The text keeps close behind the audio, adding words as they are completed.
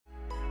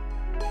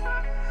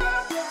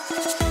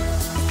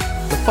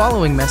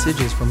following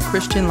message is from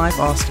Christian Life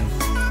Austin.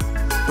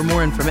 For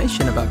more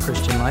information about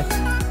Christian Life,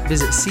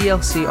 visit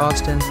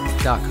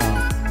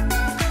clcaustin.com.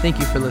 Thank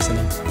you for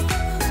listening.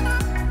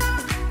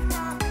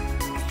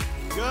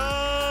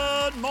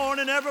 Good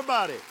morning,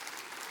 everybody.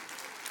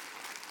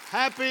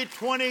 Happy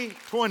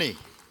 2020.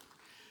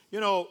 You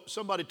know,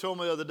 somebody told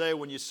me the other day,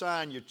 when you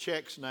sign your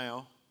checks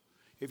now,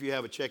 if you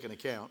have a checking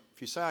account,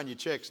 if you sign your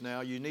checks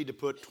now, you need to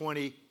put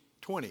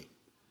 2020,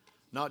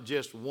 not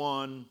just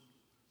 1,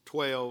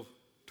 12,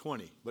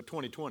 20, but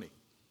 2020.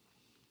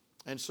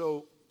 And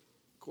so,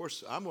 of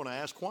course, I'm going to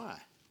ask why.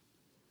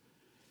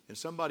 And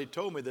somebody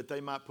told me that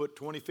they might put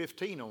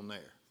 2015 on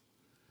there.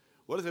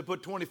 What if they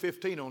put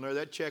 2015 on there?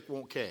 That check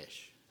won't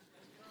cash.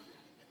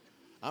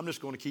 I'm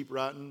just going to keep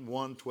writing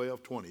 1,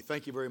 12, 20.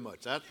 Thank you very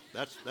much.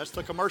 That's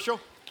the commercial.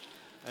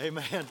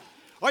 Amen.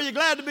 Are you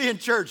glad to be in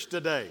church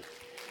today?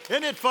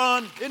 Isn't it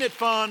fun? Isn't it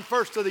fun?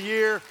 First of the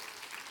year.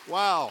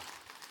 Wow.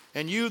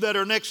 And you that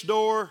are next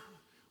door,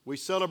 we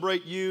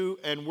celebrate you,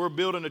 and we're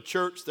building a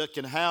church that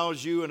can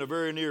house you in a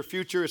very near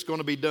future. It's going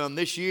to be done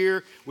this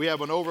year. We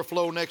have an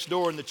overflow next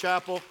door in the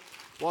chapel.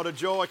 What a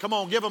joy. Come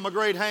on, give them a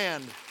great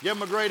hand. Give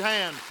them a great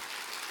hand.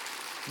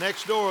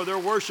 Next door, they're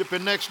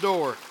worshiping next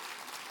door.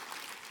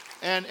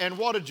 And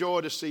what a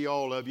joy to see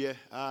all of you.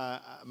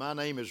 My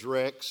name is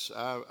Rex.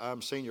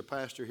 I'm senior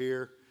pastor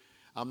here.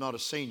 I'm not a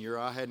senior.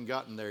 I hadn't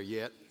gotten there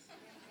yet.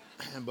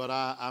 But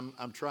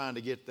I'm trying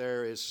to get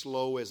there as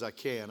slow as I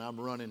can. I'm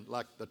running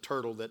like the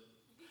turtle that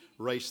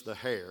raced the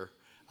hare.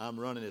 I'm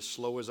running as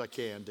slow as I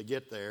can to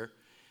get there.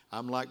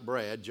 I'm like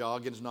Brad.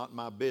 Jogging's not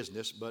my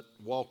business, but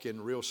walking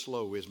real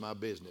slow is my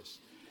business.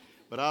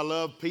 But I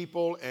love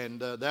people, and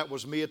that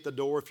was me at the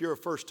door. If you're a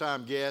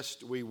first-time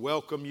guest, we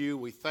welcome you.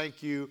 We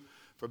thank you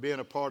for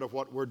being a part of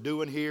what we're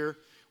doing here.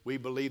 We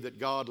believe that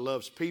God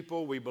loves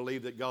people. We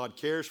believe that God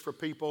cares for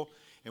people,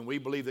 and we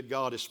believe that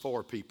God is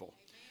for people.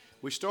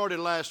 We started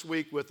last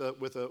week with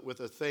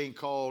a thing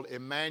called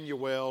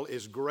Emmanuel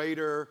is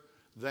greater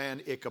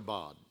than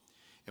Ichabod.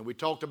 And we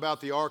talked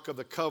about the Ark of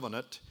the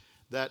Covenant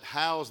that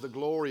housed the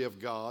glory of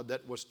God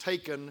that was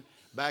taken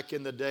back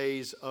in the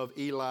days of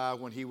Eli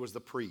when he was the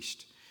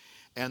priest.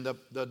 And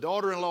the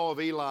daughter-in-law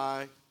of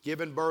Eli,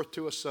 giving birth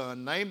to a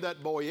son, named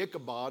that boy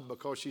Ichabod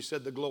because she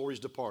said the glory's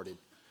departed.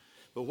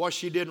 But what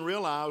she didn't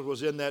realize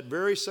was in that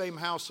very same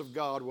house of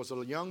God was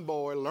a young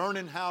boy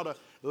learning how to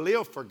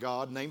live for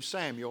God named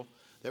Samuel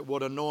that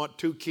would anoint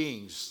two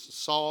kings,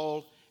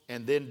 Saul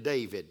and then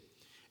David.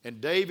 And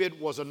David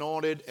was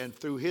anointed, and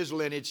through his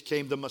lineage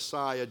came the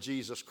Messiah,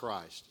 Jesus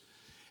Christ.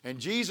 And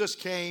Jesus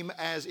came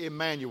as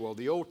Emmanuel.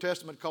 The Old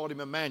Testament called him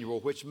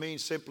Emmanuel, which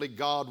means simply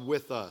God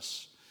with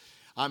us.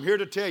 I'm here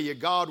to tell you,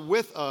 God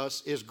with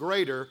us is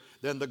greater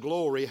than the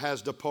glory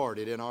has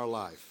departed in our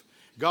life.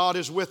 God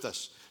is with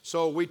us.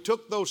 So we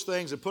took those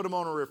things and put them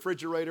on a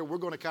refrigerator. We're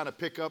going to kind of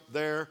pick up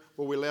there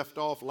where we left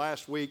off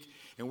last week.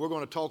 And we're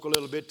going to talk a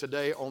little bit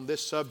today on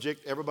this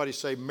subject. Everybody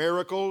say,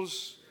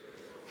 miracles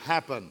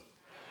happen.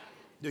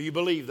 Do you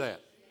believe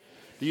that?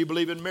 Do you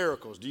believe in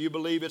miracles? Do you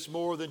believe it's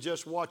more than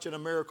just watching a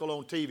miracle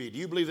on TV? Do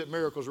you believe that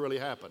miracles really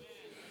happen?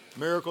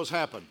 Miracles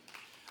happen.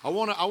 I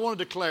want to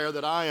declare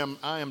that I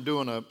am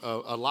doing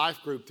a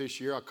life group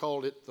this year. I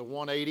called it the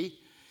 180,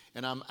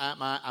 and I'm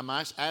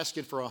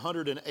asking for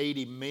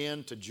 180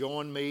 men to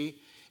join me,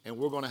 and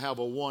we're going to have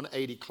a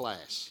 180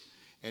 class,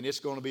 and it's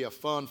going to be a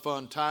fun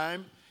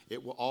time.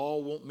 It will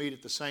all won't meet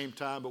at the same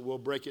time, but we'll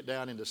break it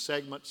down into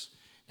segments,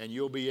 and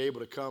you'll be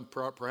able to come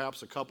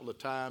perhaps a couple of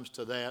times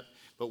to that.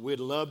 But we'd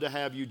love to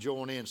have you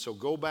join in. So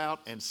go about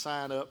and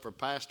sign up for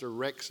Pastor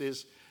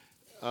Rex's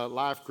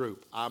life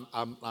group.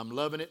 I'm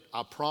loving it.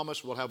 I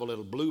promise we'll have a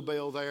little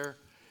bluebell there.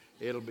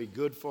 It'll be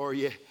good for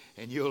you,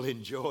 and you'll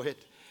enjoy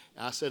it.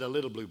 I said a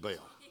little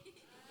bluebell.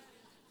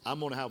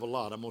 I'm going to have a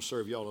lot. I'm going to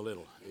serve y'all a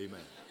little.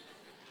 Amen.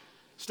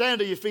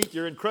 Stand to your feet.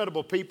 You're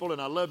incredible people,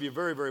 and I love you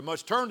very, very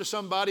much. Turn to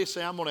somebody and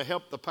say, I'm going to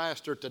help the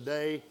pastor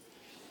today,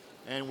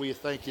 and we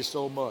thank you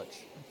so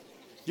much.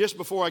 Just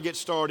before I get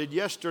started,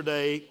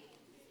 yesterday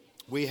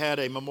we had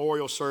a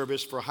memorial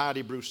service for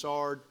Heidi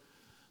Broussard,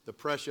 the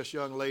precious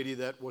young lady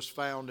that was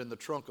found in the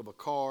trunk of a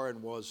car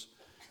and was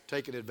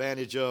taken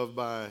advantage of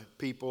by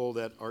people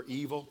that are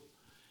evil.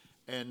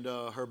 And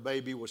her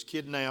baby was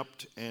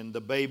kidnapped, and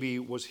the baby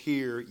was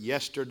here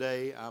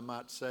yesterday, I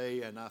might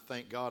say, and I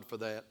thank God for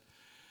that.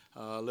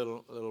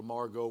 Little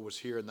Margot was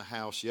here in the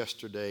house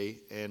yesterday,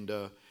 and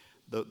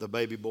the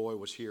baby boy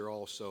was here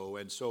also.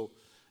 And so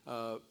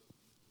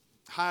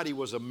Heidi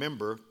was a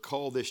member,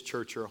 called this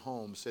church her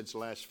home since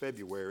last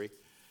February.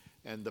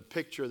 And the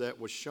picture that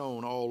was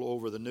shown all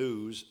over the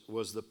news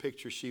was the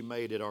picture she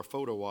made at our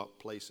photo op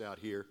place out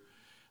here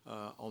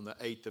on the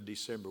 8th of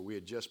December. We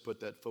had just put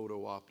that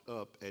photo op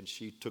up, and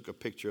she took a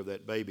picture of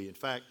that baby. In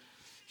fact,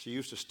 she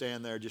used to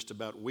stand there just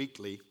about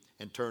weekly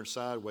and turn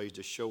sideways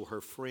to show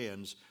her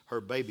friends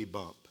her baby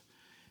bump,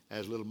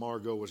 as little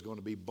Margot was going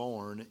to be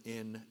born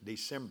in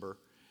December.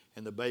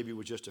 And the baby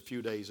was just a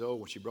few days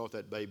old when she brought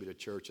that baby to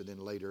church, and then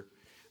later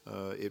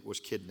it was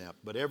kidnapped.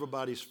 But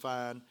everybody's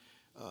fine.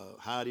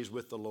 Heidi's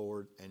with the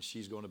Lord, and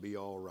she's going to be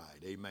all right.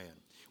 Amen.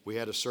 We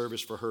had a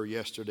service for her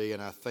yesterday,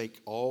 and I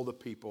thank all the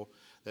people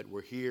that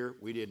were here.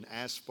 We didn't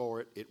ask for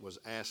it. It was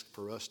asked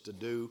for us to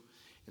do.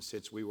 And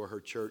since we were her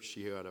church,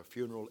 she had a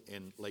funeral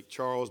in Lake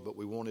Charles, but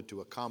we wanted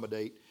to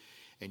accommodate.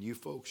 And you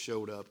folks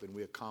showed up, and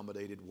we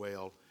accommodated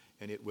well,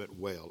 and it went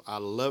well. I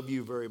love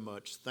you very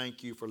much.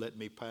 Thank you for letting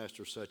me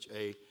pastor such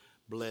a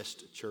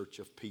blessed church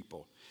of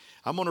people.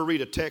 I'm going to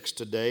read a text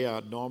today. I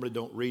normally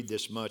don't read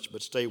this much,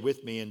 but stay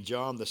with me. In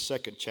John, the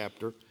 2nd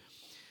chapter,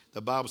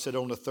 the Bible said,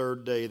 on the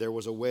 3rd day there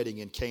was a wedding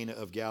in Cana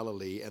of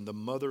Galilee, and the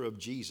mother of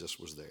Jesus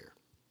was there.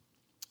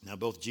 Now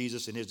both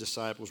Jesus and his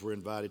disciples were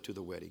invited to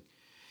the wedding.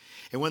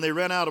 And when they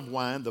ran out of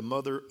wine, the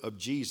mother of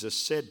Jesus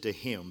said to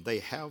him, they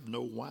have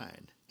no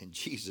wine. And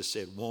Jesus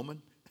said,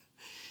 woman,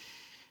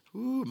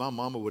 my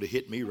mama would have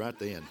hit me right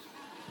then.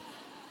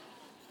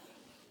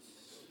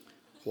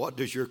 What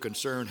does your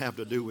concern have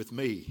to do with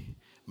me?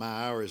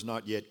 My hour is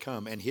not yet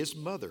come. And his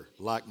mother,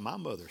 like my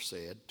mother,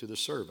 said to the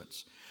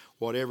servants,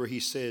 whatever he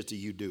says to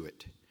you, do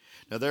it.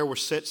 Now there were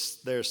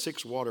 6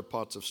 water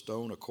pots of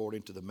stone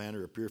according to the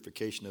manner of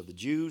purification of the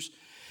Jews,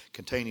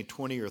 containing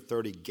 20 or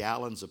 30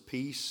 gallons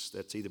apiece.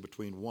 That's either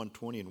between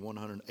 120 and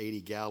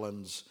 180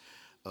 gallons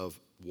of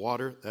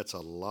water. That's a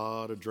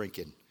lot of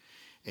drinking.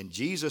 And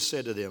Jesus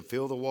said to them,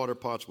 fill the water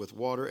pots with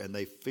water, and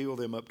they filled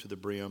them up to the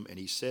brim. And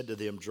he said to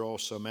them, draw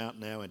some out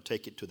now and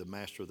take it to the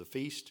master of the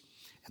feast.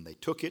 And they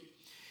took it.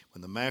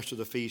 When the master of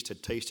the feast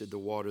had tasted the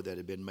water that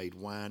had been made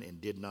wine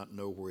and did not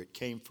know where it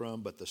came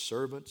from, but the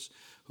servants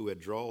who had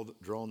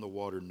drawn the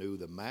water knew,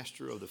 the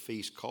master of the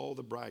feast called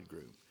the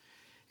bridegroom.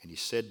 And he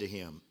said to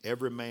him,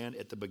 every man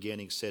at the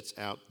beginning sets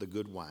out the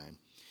good wine,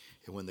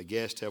 and when the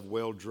guests have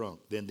well drunk,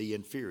 then the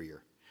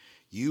inferior.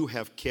 You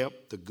have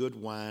kept the good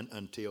wine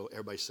until,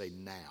 everybody say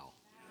now.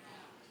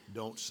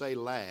 Don't say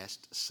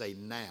last, say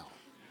now.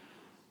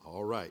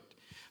 All right.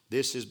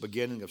 This is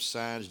beginning of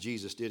signs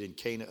Jesus did in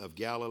Cana of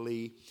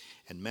Galilee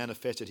and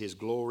manifested his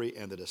glory,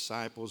 and the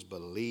disciples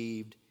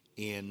believed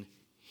in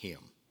him.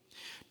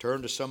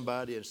 Turn to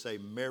somebody and say,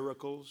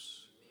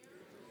 miracles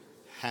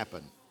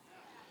happen.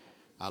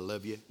 I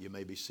love you. You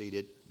may be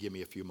seated. Give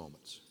me a few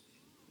moments.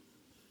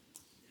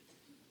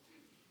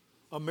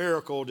 A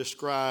miracle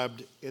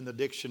described in the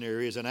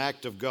dictionary is an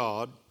act of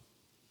God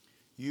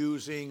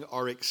using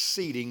or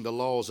exceeding the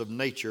laws of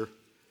nature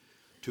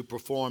to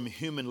perform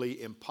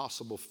humanly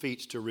impossible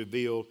feats to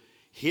reveal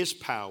his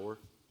power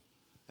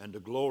and to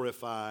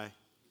glorify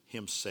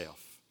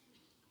himself.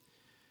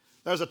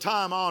 There's a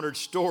time-honored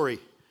story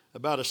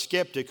about a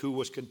skeptic who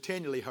was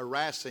continually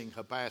harassing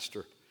a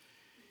pastor.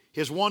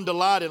 His one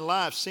delight in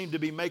life seemed to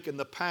be making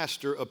the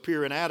pastor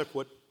appear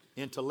inadequate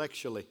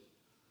intellectually.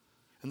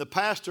 And the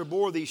pastor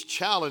bore these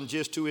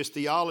challenges to his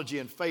theology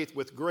and faith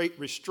with great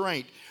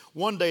restraint.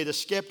 One day the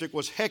skeptic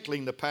was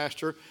heckling the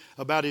pastor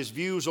about his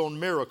views on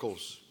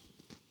miracles.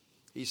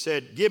 He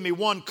said, give me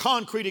one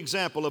concrete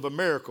example of a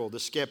miracle, the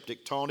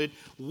skeptic taunted.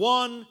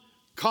 One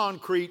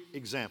concrete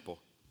example.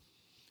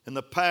 And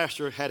the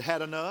pastor had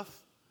had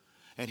enough,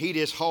 and he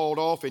just hauled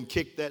off and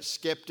kicked that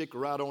skeptic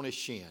right on his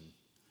shin.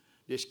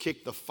 Just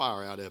kicked the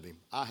fire out of him.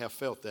 I have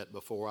felt that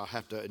before, I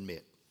have to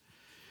admit.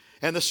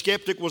 And the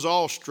skeptic was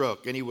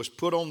awestruck, and he was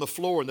put on the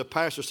floor, and the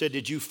pastor said,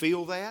 did you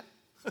feel that?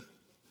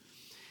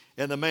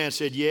 And the man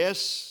said,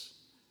 yes,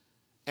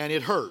 and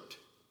it hurt.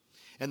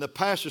 And the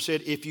pastor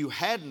said, if you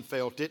hadn't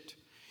felt it,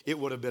 it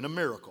would have been a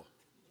miracle.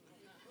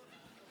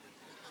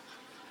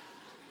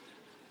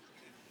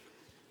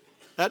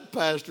 That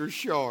pastor's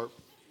sharp.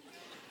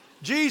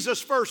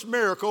 Jesus' first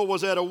miracle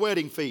was at a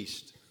wedding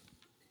feast.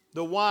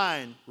 The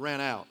wine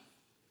ran out.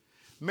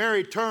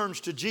 Mary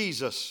turns to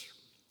Jesus.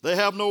 They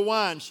have no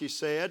wine, she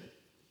said.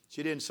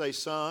 She didn't say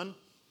son.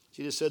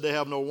 She just said they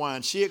have no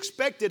wine. She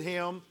expected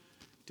him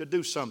to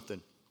do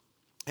something.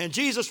 And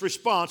Jesus'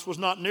 response was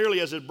not nearly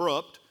as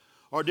abrupt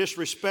or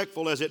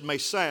disrespectful as it may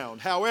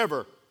sound.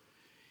 However,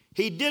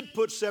 he did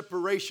put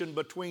separation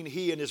between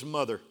he and his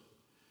mother.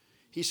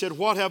 He said,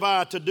 what have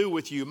I to do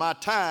with you? My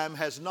time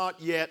has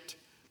not yet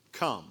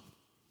come.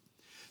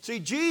 See,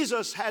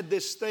 Jesus had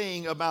this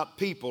thing about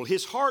people.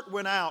 His heart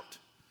went out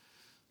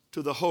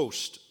to the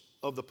host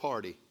of the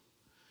party.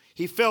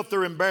 He felt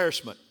their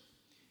embarrassment.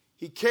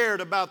 He cared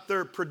about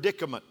their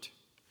predicament.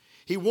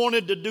 He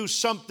wanted to do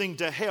something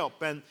to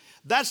help. And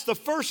that's the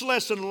first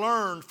lesson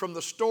learned from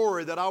the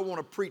story that I want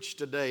to preach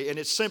today. And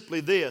it's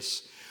simply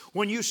this.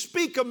 When you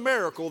speak a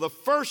miracle, the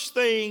first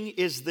thing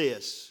is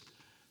this.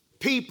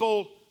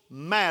 People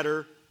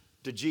matter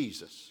to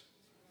Jesus.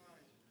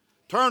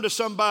 Turn to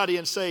somebody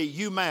and say,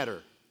 you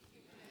matter.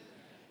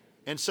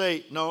 And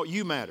say, no,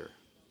 you matter.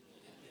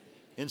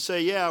 And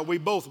say, yeah, we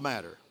both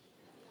matter.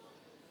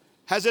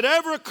 Has it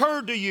ever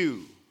occurred to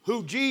you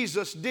who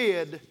Jesus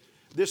did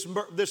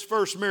this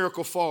first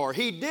miracle for?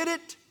 He did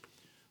it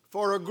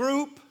for a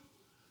group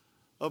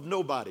of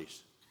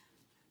nobodies.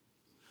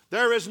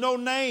 There is no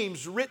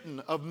names written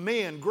of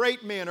men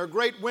or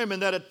great women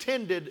that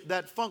attended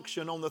that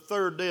function on the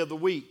 3rd day of the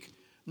week.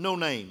 No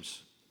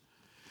names.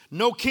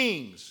 No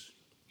kings.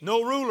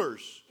 No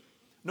rulers.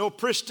 No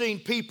pristine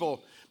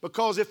people.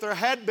 Because if there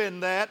had been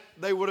that,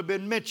 they would have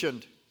been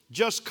mentioned.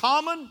 Just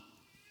common,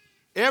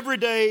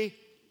 everyday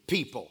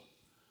people.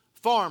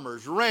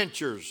 Farmers,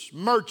 ranchers,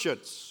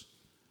 merchants,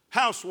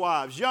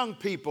 housewives, young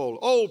people,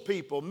 old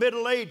people,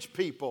 middle-aged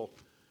people,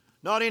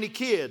 not any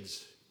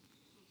kids.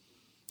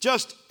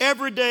 Just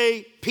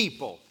everyday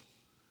people.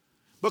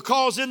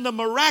 Because in the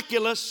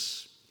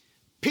miraculous,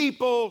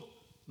 people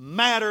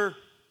matter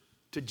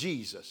to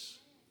Jesus.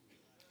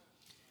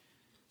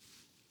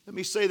 Let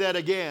me say that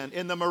again.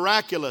 In the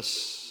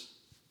miraculous,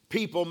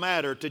 people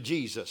matter to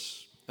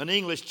Jesus. An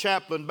English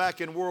chaplain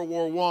back in World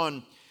War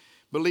I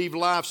believed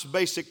life's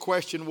basic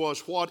question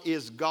was, what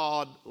is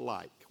God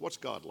like? What's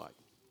God like?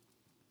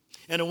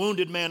 And a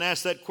wounded man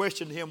asked that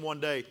question to him one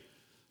day.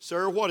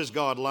 Sir, what is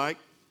God like?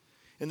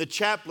 And the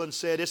chaplain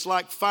said, it's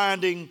like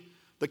finding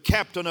the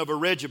captain of a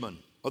regiment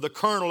or the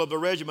colonel of a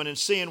regiment and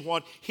seeing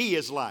what he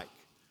is like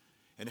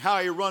and how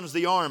he runs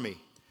the army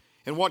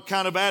and what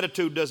kind of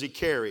attitude does he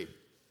carry.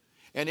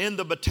 And in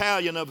the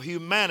battalion of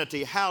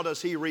humanity, how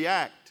does he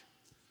react?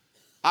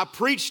 I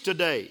preach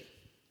today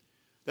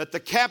that the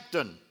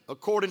captain,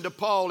 according to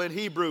Paul in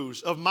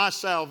Hebrews, of my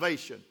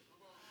salvation,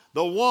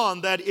 the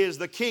one that is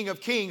the King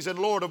of kings and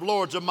Lord of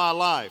lords of my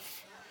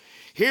life,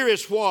 here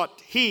is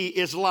what he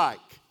is like.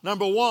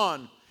 Number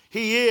one,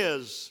 he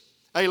is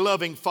a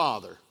loving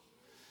father.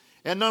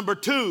 And number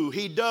two,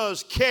 he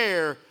does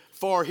care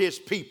for his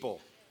people.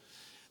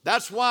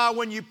 That's why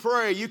when you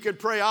pray, you can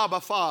pray,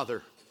 Abba,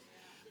 Father.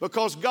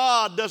 Because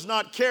God does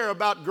not care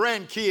about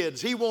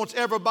grandkids. He wants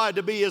everybody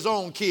to be his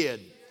own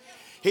kid.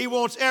 He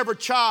wants every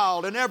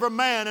child and every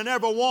man and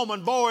every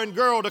woman, boy and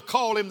girl to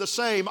call him the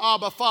same,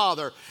 Abba,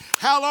 Father.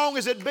 How long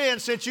has it been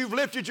since you've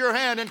lifted your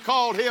hand and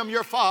called him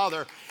your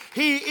Father?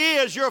 He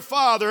is your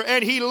Father,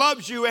 and he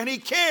loves you, and he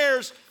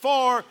cares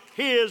for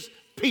his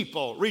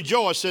people.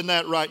 Rejoice in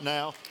that right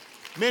now.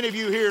 Many of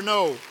you here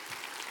know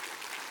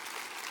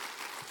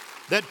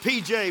that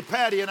PJ,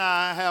 Patty, and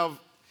I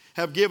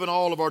have given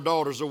all of our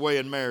daughters away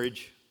in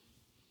marriage,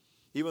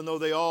 even though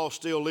they all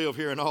still live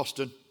here in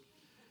Austin.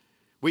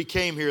 We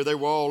came here, they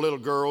were all little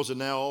girls, and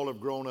now all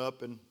have grown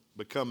up and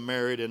become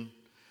married, and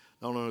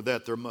not only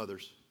that, they're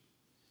mothers.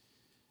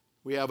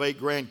 We have 8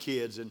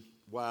 grandkids, and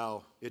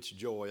wow, it's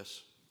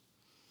joyous.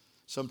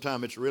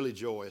 Sometimes it's really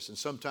joyous, and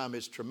sometimes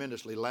it's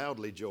tremendously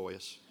loudly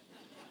joyous.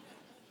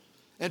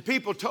 And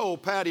people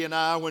told Patty and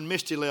I, when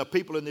Misty left,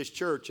 people in this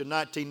church in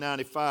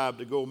 1995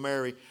 to go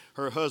marry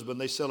her husband,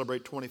 they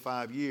celebrate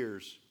 25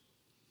 years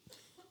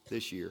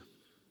this year,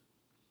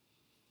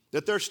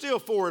 that there's still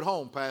 4 at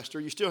home, Pastor.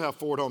 You still have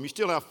 4 at home. You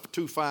still have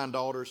 2 fine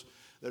daughters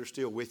that are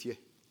still with you.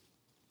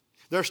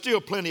 There's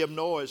still plenty of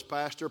noise,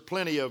 Pastor,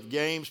 plenty of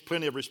games,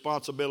 plenty of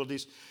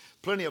responsibilities,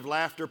 plenty of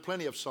laughter,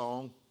 plenty of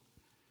song,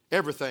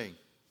 everything.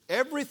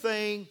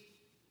 Everything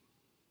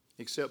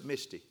except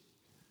Misty.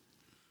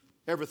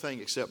 Everything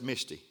except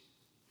Misty.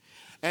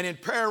 And in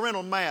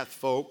parental math,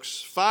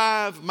 folks,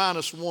 5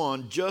 minus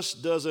 1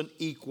 just doesn't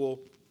equal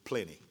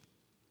plenty.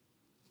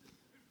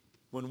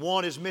 When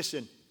 1 is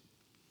missing,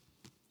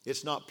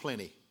 it's not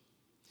plenty.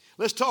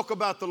 Let's talk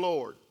about the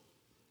Lord.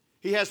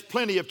 He has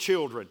plenty of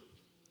children.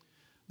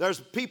 There's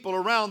people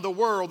around the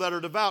world that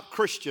are devout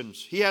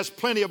Christians. He has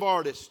plenty of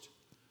artists.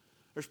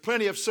 There's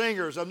plenty of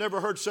singers. I've never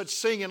heard such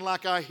singing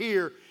like I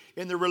hear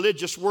in the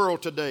religious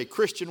world today,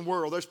 Christian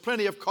world. There's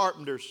plenty of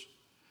carpenters.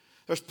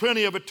 There's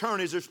plenty of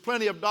attorneys. There's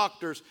plenty of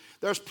doctors.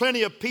 There's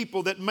plenty of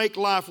people that make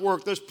life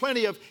work. There's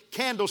plenty of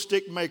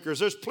candlestick makers.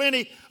 There's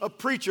plenty of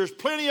preachers.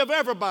 Plenty of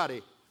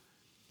everybody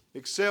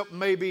except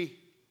maybe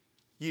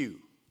you.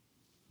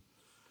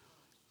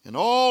 And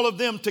all of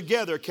them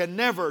together can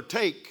never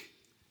take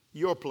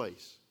your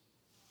place.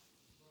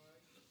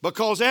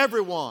 Because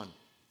everyone,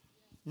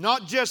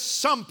 not just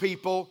some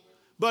people,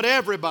 but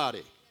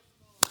everybody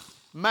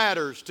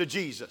matters to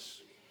Jesus.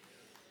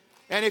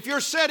 And if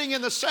you're sitting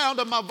in the sound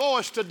of my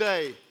voice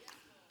today,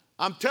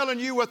 I'm telling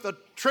you with a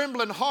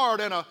trembling heart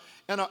and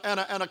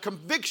a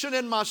conviction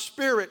in my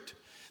spirit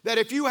that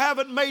if you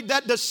haven't made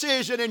that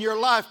decision in your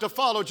life to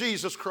follow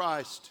Jesus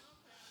Christ,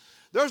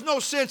 there's no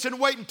sense in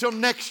waiting until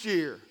next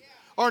year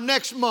or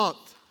next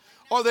month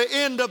or the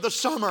end of the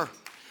summer.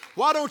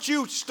 Why don't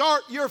you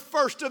start your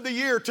first of the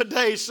year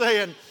today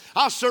saying,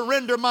 I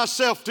surrender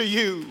myself to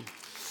you?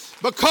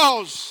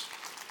 Because,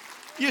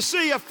 you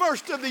see, a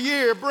first of the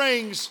year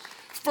brings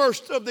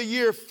first of the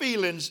year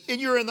feelings, and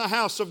you're in the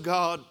house of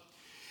God.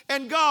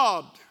 And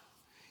God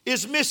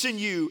is missing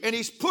you, and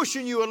He's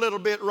pushing you a little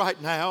bit right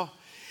now.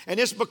 And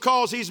it's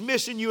because He's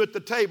missing you at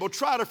the table.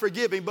 Try to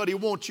forgive Him, but He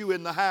wants you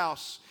in the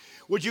house.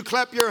 Would you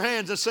clap your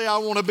hands and say, I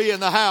want to be in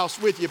the house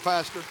with you,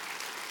 Pastor?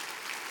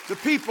 The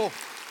people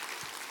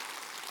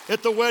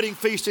at the wedding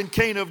feast in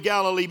Cana of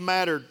Galilee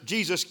mattered.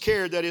 Jesus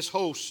cared that His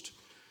hosts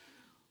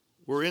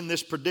were in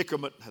this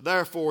predicament.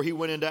 Therefore, He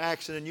went into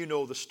action, and you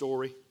know the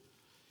story.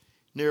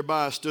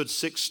 Nearby stood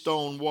 6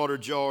 stone water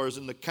jars,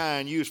 and the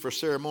kind used for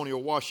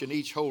ceremonial washing,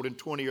 each holding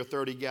 20 or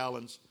 30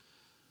 gallons.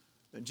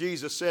 And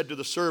Jesus said to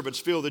the servants,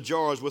 fill the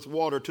jars with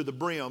water to the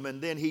brim. And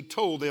then he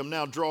told them,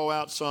 now draw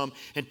out some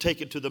and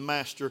take it to the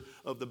master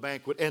of the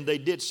banquet. And they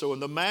did so.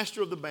 And the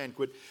master of the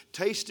banquet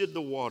tasted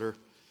the water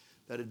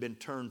that had been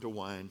turned to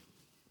wine.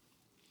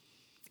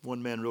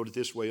 One man wrote it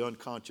this way,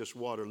 unconscious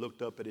water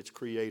looked up at its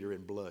creator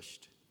and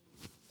blushed.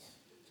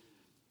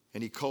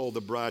 And he called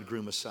the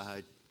bridegroom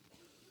aside.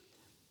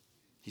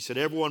 He said,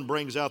 everyone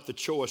brings out the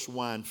choice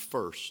wine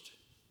first.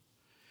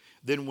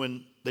 Then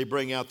when they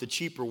bring out the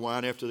cheaper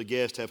wine after the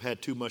guests have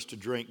had too much to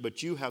drink,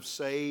 but you have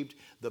saved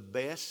the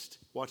best,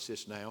 watch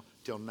this now,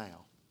 till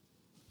now.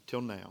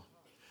 Till now.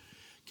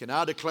 Can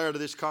I declare to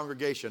this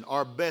congregation,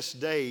 our best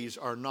days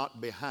are not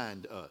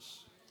behind us.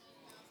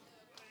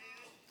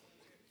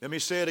 Let me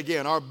say it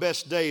again, our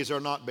best days are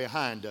not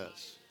behind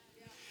us.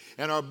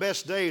 And our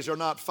best days are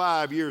not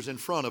 5 years in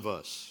front of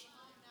us.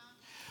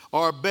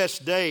 Our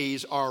best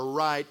days are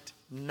right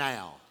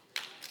now.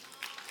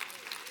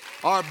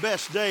 Our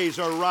best days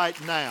are right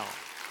now.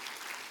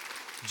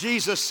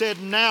 Jesus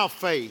said now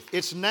faith.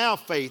 It's now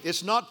faith.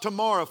 It's not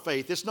tomorrow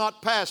faith. It's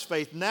not past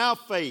faith. Now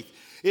faith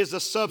is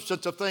the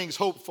substance of things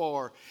hoped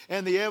for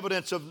and the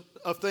evidence of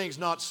things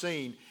not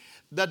seen.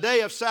 The day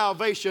of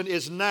salvation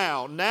is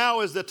now. Now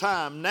is the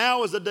time.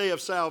 Now is the day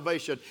of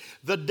salvation.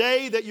 The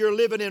day that you're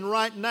living in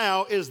right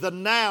now is the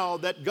now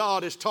that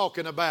God is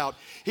talking about.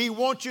 He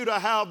wants you to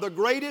have the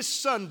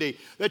greatest Sunday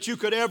that you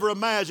could ever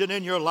imagine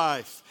in your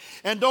life.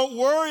 And don't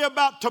worry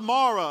about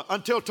tomorrow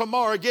until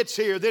tomorrow gets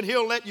here. Then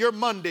He'll let your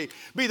Monday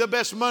be the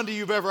best Monday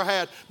you've ever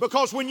had.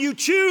 Because when you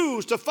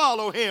choose to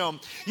follow Him,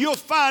 you'll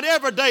find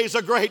every day is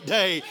a great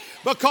day.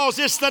 Because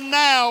it's the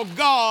now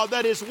God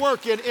that is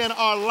working in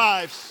our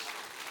lives.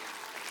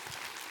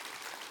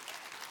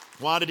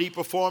 Why did He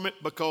perform it?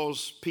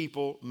 Because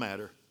people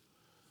matter.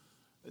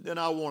 And then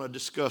I want to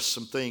discuss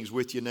some things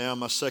with you now.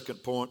 My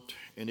second point,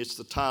 and it's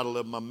the title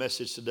of my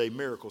message today,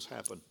 Miracles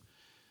Happen.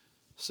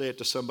 Say it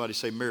to somebody,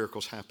 say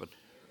miracles happen.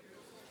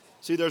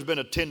 See, there's been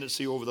a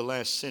tendency over the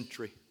last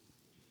century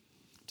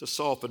to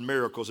soften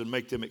miracles and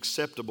make them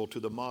acceptable to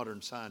the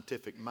modern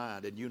scientific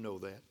mind, and you know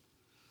that.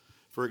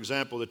 For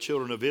example, the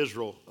children of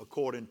Israel,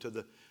 according to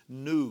the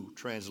New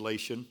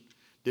Translation,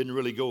 didn't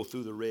really go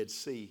through the Red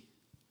Sea.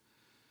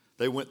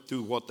 They went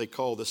through what they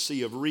call the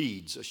Sea of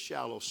Reeds, a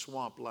shallow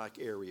swamp-like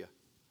area.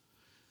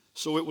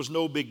 So it was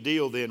no big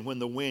deal then when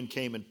the wind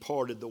came and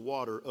parted the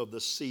water of the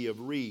Sea of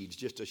Reeds,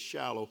 just a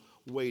shallow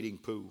wading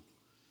pool.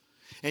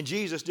 And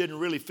Jesus didn't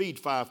really feed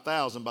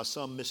 5,000 by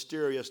some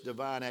mysterious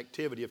divine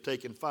activity of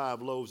taking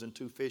 5 loaves and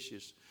 2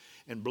 fishes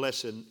and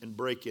blessing and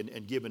breaking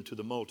and giving to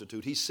the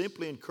multitude. He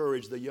simply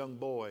encouraged the young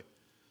boy,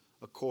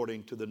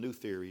 according to the new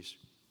theories,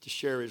 to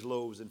share his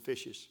loaves and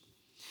fishes.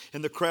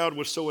 And the crowd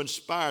was so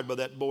inspired by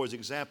that boy's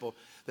example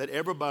that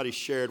everybody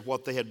shared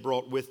what they had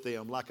brought with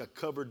them, like a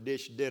covered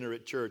dish dinner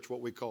at church, what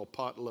we call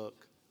potluck.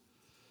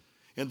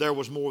 And there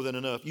was more than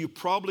enough. You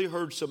probably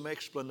heard some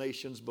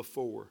explanations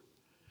before.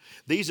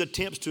 These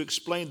attempts to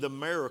explain the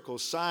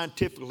miracles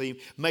scientifically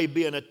may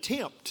be an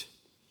attempt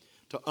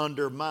to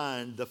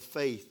undermine the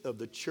faith of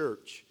the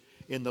church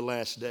in the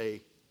last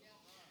day.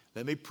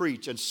 Let me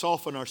preach and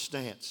soften our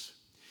stance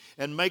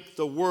and make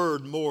the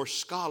word more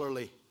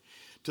scholarly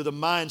to the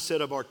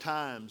mindset of our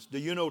times. Do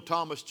you know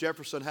Thomas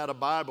Jefferson had a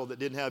Bible that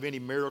didn't have any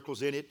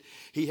miracles in it?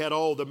 He had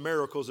all the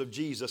miracles of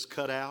Jesus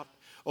cut out.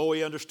 Oh,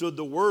 he understood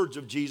the words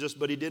of Jesus,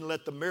 but he didn't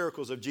let the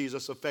miracles of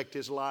Jesus affect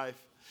his life.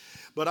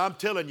 But I'm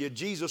telling you,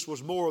 Jesus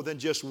was more than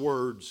just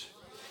words.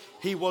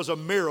 He was a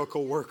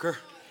miracle worker.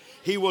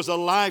 He was a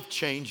life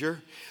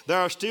changer. There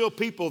are still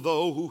people,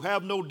 though, who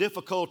have no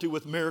difficulty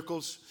with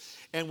miracles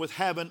and with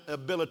having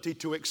ability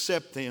to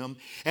accept them.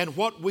 And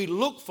what we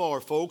look for,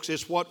 folks,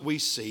 is what we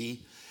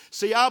see.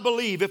 See, I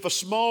believe if a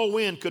small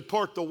wind could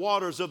part the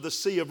waters of the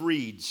Sea of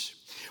Reeds,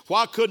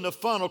 why couldn't a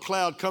funnel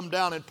cloud come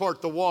down and part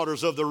the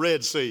waters of the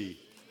Red Sea?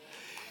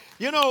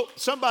 You know,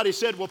 somebody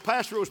said, well,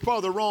 Pastor, it was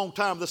probably the wrong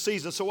time of the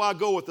season, so I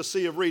go with the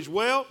Sea of Reeds.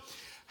 Well,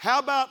 how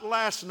about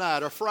last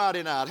night or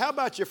Friday night? How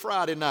about your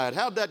Friday night?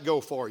 How'd that go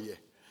for you?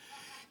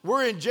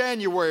 We're in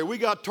January. We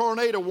got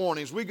tornado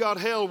warnings. We got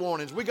hail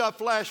warnings. We got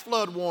flash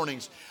flood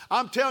warnings.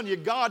 I'm telling you,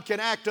 God can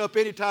act up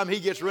anytime He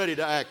gets ready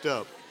to act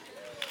up.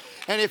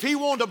 And if He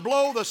wanted to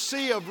blow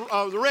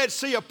the Red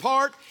Sea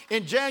apart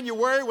in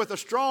January with a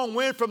strong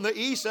wind from the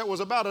east that was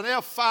about an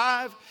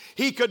F5,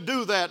 He could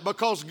do that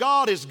because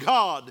God is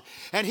God.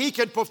 And He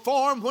can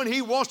perform when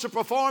He wants to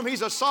perform.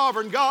 He's a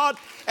sovereign God.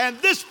 And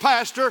this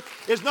pastor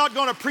is not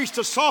going to preach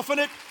to soften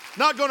it,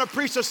 not going to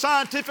preach to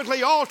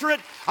scientifically alter it.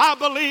 I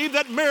believe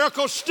that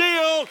miracles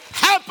still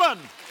happen.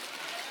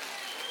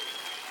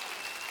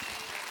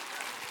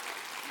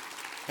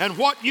 And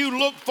what you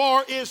look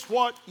for is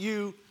what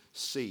you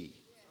see.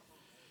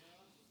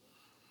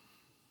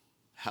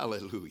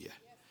 Hallelujah.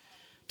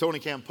 Tony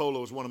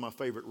Campolo is one of my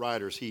favorite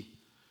writers. He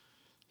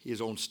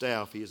is on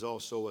staff. He is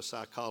also a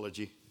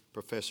psychology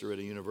professor at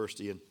a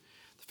university in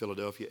the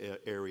Philadelphia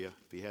area,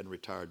 if he hadn't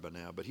retired by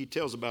now. But he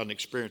tells about an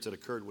experience that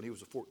occurred when he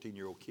was a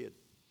 14-year-old kid.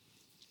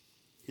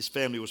 His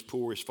family was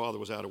poor. His father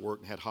was out of work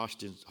and had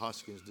Hodgkin's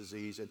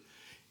disease. And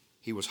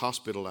he was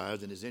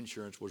hospitalized and his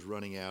insurance was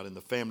running out and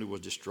the family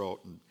was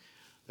distraught and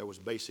there was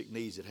basic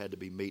needs that had to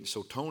be met.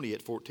 So Tony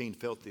at 14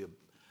 felt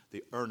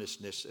the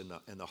earnestness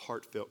and the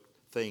heartfelt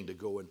thing to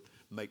go and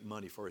make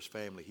money for his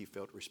family. He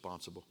felt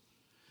responsible.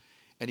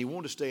 And he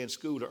wanted to stay in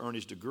school to earn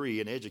his degree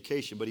in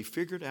education, but he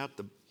figured out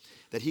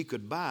that he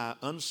could buy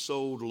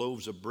unsold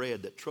loaves of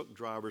bread that truck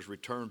drivers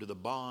returned to the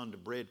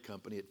Bond Bread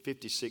Company at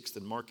 56th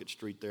and Market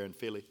Street there in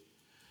Philly.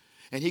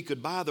 And he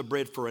could buy the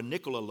bread for a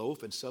nickel a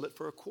loaf and sell it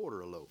for a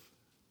quarter a loaf.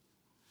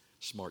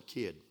 Smart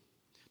kid.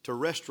 To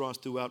restaurants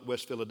throughout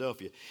West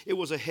Philadelphia. It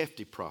was a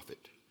hefty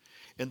profit.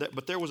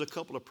 But there was a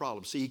couple of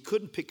problems. See, he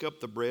couldn't pick up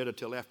the bread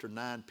until after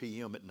 9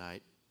 p.m. at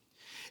night.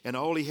 And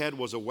all he had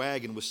was a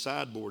wagon with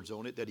sideboards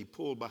on it that he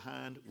pulled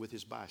behind with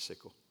his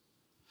bicycle.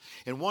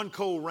 And one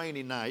cold,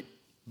 rainy night,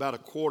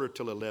 about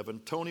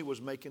 11:45, Tony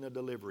was making a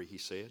delivery, he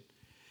said.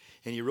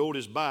 And he rode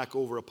his bike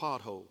over a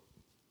pothole.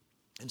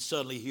 And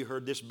suddenly he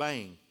heard this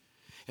bang.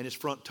 And his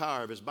front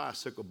tire of his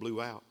bicycle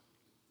blew out.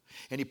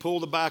 And he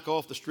pulled the bike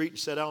off the street and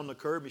sat out on the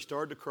curb. And he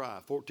started to cry.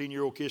 A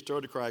 14-year-old kid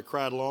started to cry. He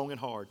cried long and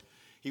hard.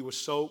 He was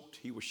soaked.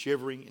 He was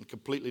shivering and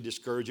completely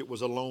discouraged. It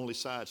was a lonely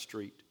side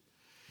street.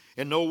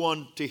 And no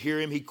one to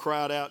hear him. He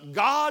cried out,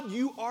 "God,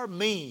 you are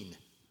mean.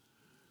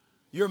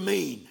 You're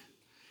mean.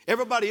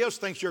 Everybody else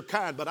thinks you're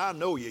kind, but I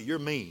know you. You're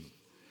mean.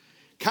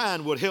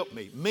 Kind would help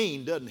me.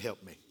 Mean doesn't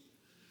help me."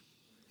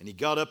 And he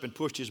got up and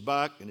pushed his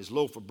bike and his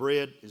loaves of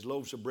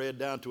bread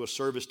down to a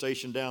service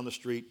station down the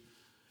street.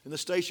 And the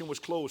station was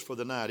closed for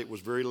the night. It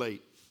was very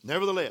late.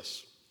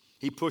 Nevertheless,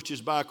 he pushed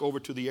his bike over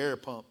to the air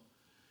pump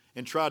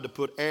and tried to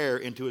put air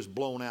into his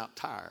blown out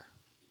tire.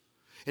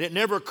 And it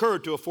never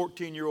occurred to a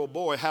 14-year-old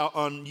boy how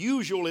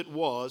unusual it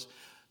was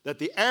that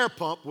the air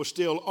pump was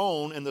still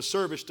on and the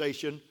service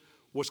station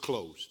was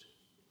closed.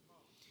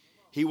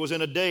 He was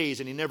in a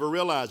daze and he never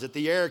realized that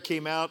the air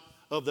came out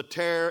of the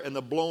tear and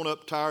the blown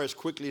up tire as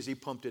quickly as he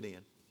pumped it in.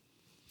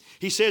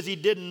 He says he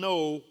didn't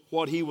know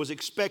what he was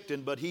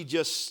expecting, but he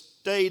just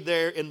stayed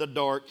there in the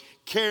dark,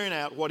 carrying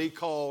out what he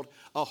called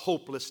a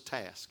hopeless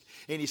task.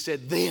 And he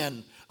said,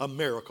 then a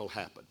miracle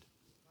happened.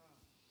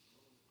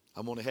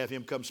 I'm going to have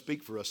him come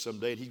speak for us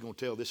someday, and he's going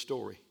to tell this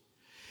story.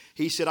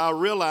 He said, I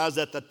realized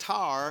that the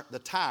tire,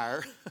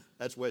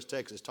 that's West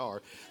Texas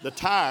tar, the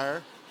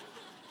tire,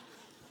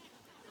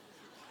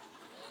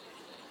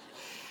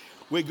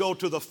 we go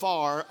to the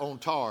far on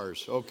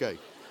tars, okay.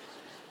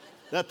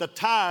 That the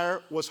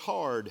tire was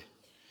hard.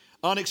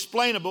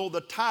 Unexplainable,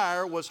 the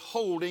tire was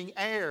holding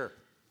air.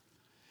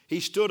 He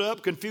stood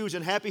up, confused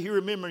and happy. He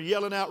remembered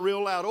yelling out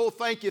real loud, "Oh,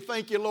 thank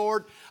you,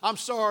 Lord. I'm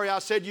sorry I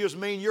said you was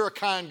mean. You're a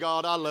kind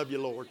God. I love you,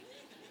 Lord."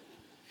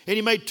 And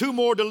he made 2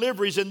 more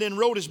deliveries and then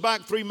rode his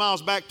bike 3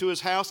 miles back to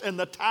his house, and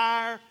the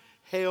tire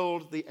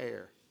held the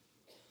air.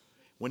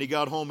 When he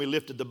got home, he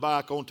lifted the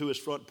bike onto his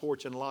front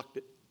porch and locked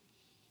it.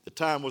 The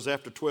time was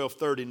after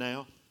 12:30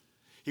 now.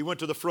 He went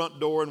to the front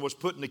door and was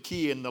putting the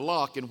key in the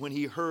lock, and when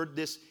he heard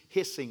this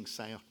hissing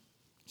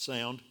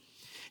sound,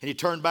 and he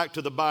turned back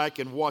to the bike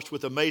and watched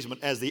with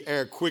amazement as the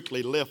air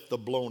quickly left the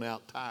blown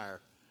out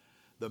tire.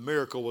 The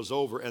miracle was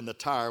over and the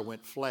tire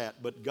went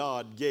flat, but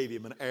God gave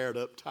him an aired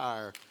up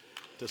tire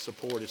to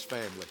support his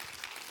family.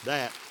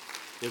 That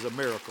is a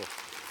miracle.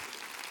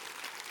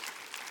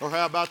 Or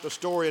how about the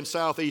story in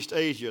Southeast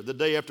Asia, the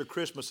day after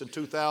Christmas in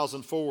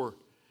 2004?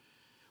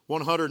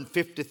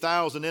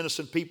 150,000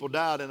 innocent people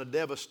died in a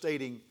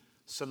devastating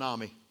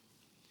tsunami.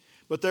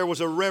 But there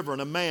was a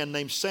man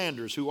named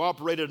Sanders, who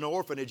operated an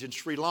orphanage in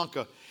Sri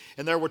Lanka.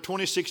 And there were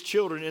 26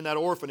 children in that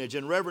orphanage.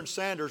 And Reverend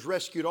Sanders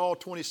rescued all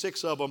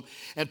 26 of them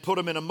and put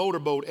them in a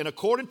motorboat. And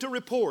according to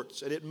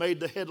reports, and it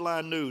made the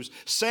headline news,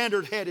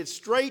 Sanders headed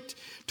straight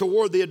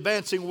toward the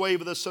advancing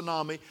wave of the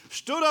tsunami,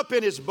 stood up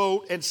in his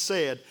boat and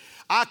said,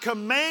 "I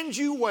command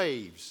you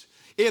waves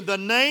in the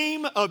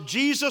name of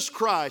Jesus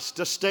Christ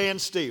to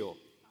stand still."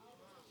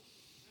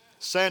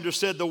 Sanders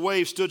said the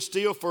wave stood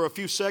still for a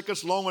few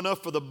seconds, long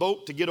enough for the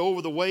boat to get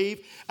over the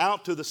wave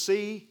out to the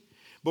sea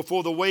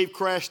before the wave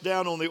crashed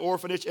down on the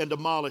orphanage and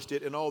demolished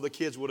it, and all the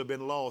kids would have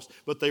been lost,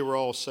 but they were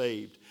all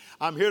saved.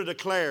 I'm here to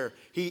declare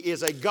He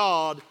is a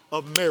God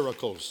of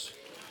miracles.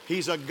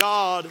 He's a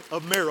God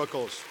of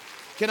miracles.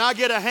 Can I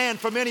get a hand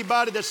from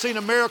anybody that's seen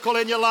a miracle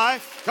in your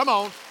life? Come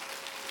on.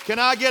 Can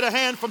I get a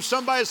hand from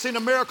somebody that's seen a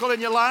miracle in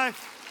your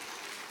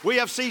life? We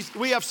have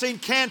seen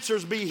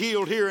cancers be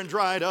healed here and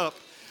dried up.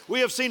 We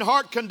have seen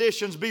heart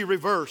conditions be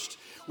reversed.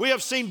 We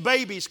have seen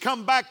babies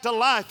come back to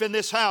life in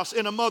this house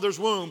in a mother's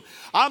womb.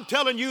 I'm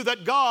telling you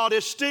that God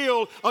is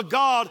still a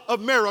God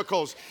of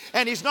miracles.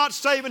 And He's not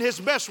saving His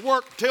best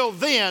work till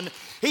then.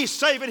 He's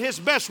saving His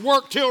best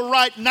work till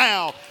right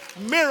now.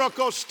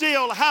 Miracles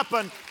still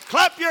happen.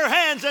 Clap your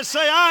hands and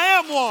say, "I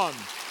am one."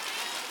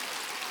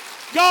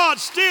 God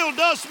still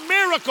does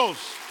miracles.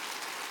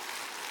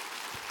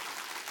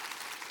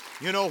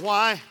 You know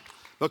why?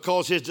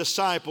 Because His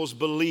disciples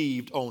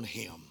believed on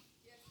Him.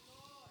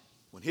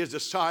 When His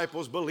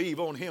disciples believe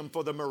on Him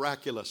for the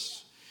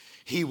miraculous,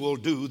 He will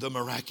do the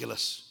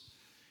miraculous.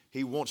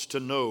 He wants you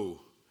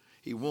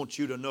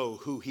to know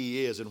who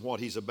He is and what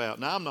He's about.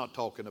 Now, I'm not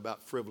talking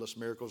about frivolous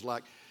miracles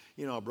like,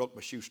 I broke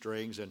my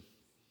shoestrings, and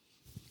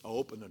I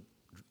opened the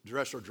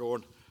dresser drawer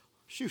and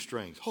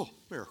shoestrings. Oh,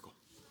 miracle.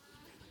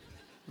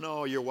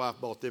 No, your wife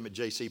bought them at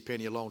J.C.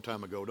 Penney a long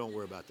time ago. Don't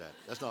worry about that.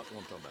 That's not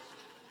what I'm talking about.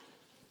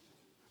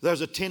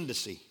 There's a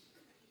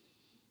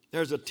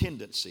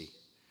tendency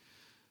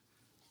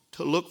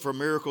to look for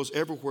miracles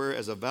everywhere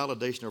as a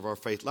validation of our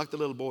faith. Like the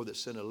little boy that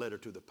sent a letter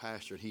to the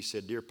pastor, and he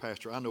said, "Dear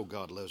pastor, I know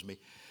God loves me,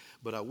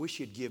 but I wish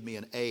he'd give me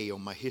an A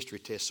on my history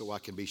test so I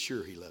can be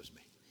sure he loves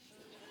me."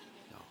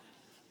 No.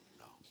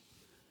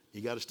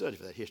 You got to study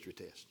for that history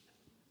test.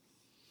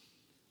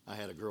 I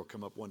had a girl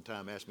come up one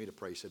time, ask me to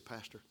pray, said,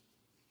 "Pastor,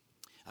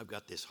 I've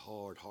got this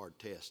hard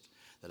test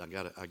that I've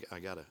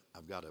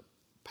got to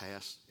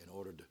pass in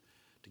order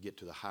to get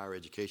to the higher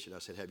education." I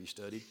said, "Have you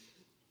studied?"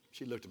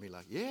 She looked at me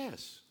like,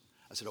 "Yes."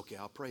 I said, "Okay,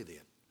 I'll pray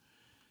then.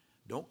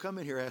 Don't come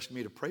in here asking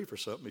me to pray for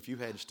something if you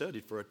hadn't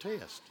studied for a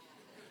test.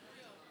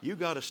 You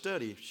got to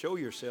study. Show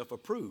yourself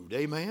approved."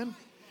 Amen?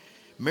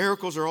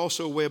 Miracles are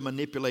also a way of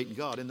manipulating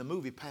God. In the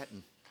movie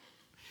Patton,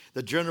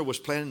 the general was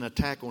planning an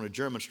attack on a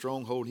German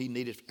stronghold. He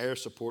needed air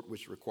support,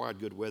 which required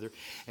good weather.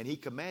 And he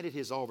commanded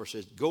his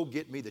officers, "Go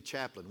get me the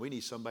chaplain. We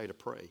need somebody to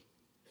pray."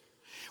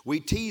 We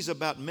tease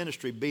about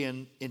ministry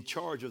being in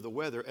charge of the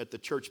weather at the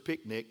church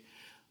picnic,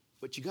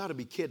 but you got to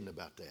be kidding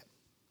about that.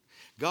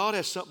 God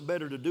has something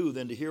better to do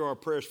than to hear our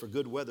prayers for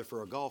good weather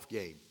for a golf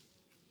game.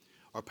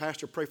 Our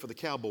pastor prayed for the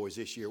Cowboys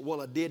this year.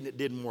 Well, I did, and it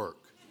didn't work.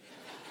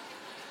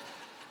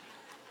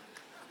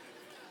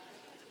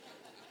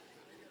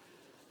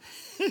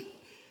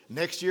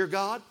 Next year,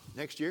 God,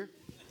 next year.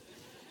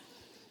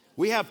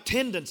 We have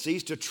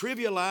tendencies to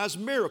trivialize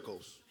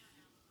miracles,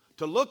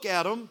 to look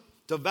at them,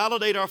 to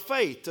validate our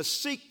faith, to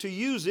seek to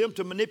use them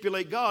to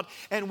manipulate God,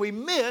 and we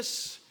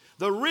miss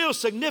the real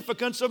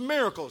significance of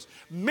miracles.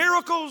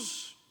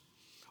 Miracles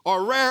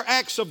are rare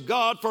acts of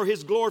God for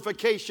His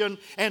glorification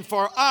and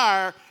for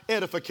our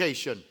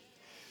edification.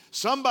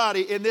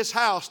 Somebody in this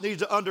house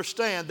needs to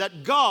understand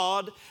that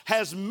God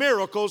has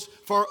miracles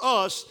for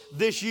us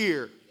this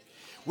year.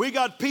 We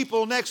got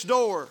people next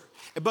door,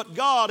 but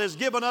God has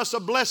given us a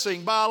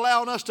blessing by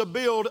allowing us to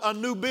build a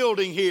new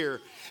building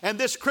here. And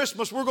this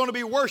Christmas, we're going to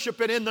be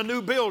worshiping in the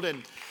new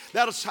building.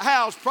 That'll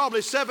house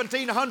probably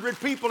 1,700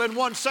 people in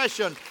one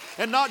session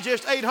and not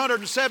just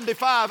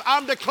 875.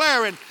 I'm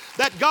declaring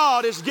that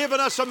God has given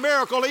us a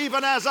miracle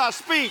even as I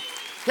speak.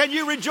 Can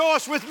you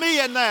rejoice with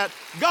me in that?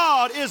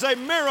 God is a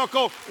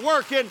miracle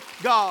working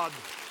God.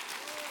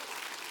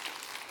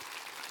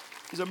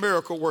 He's a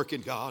miracle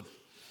working God.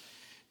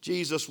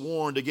 Jesus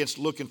warned against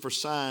looking for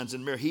signs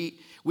and miracles.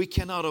 We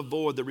cannot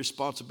avoid the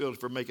responsibility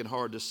for making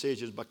hard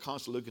decisions by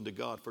constantly looking to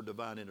God for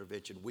divine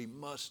intervention. We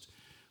must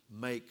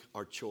make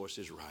our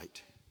choices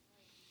right.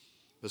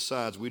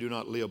 Besides, we do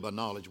not live by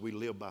knowledge. We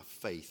live by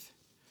faith.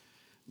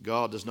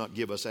 God does not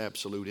give us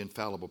absolute,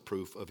 infallible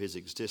proof of His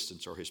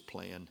existence or His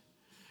plan.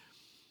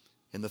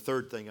 And the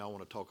third thing I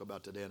want to talk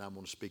about today, and I'm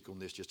going to speak on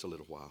this just a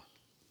little while.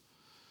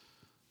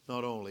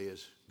 Not only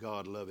is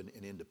God loving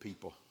and into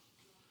people,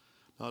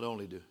 not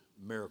only do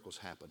miracles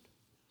happen,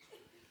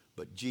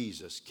 but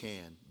Jesus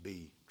can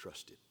be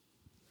trusted.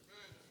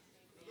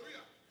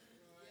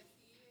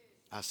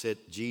 I said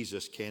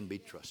Jesus can be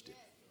trusted.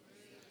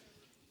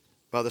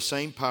 By the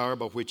same power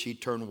by which He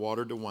turned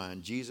water to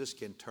wine, Jesus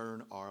can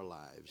turn our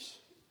lives,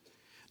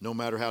 no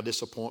matter how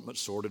disappointment,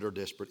 sordid, or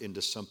desperate,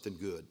 into something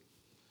good.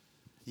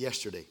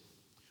 Yesterday,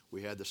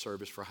 we had the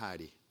service for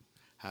Heidi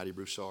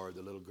Broussard,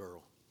 the little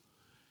girl.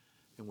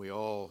 And we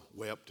all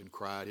wept and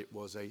cried. It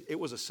was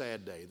a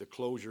sad day. The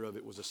closure of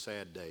it was a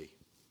sad day.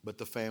 But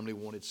the family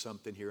wanted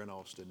something here in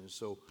Austin, and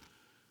so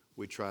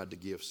we tried to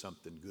give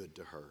something good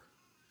to her.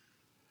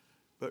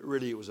 But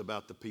really it was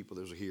about the people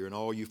that were here, and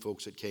all you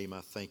folks that came,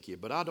 I thank you.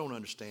 But I don't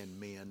understand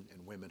men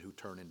and women who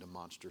turn into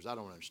monsters. I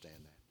don't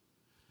understand that.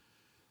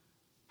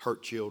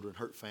 Hurt children,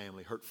 hurt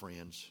family, hurt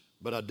friends.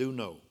 But I do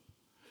know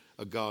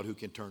a God who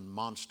can turn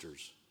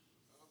monsters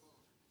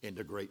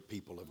into great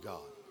people of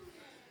God.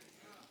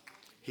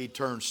 He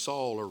turned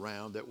Saul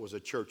around, that was a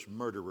church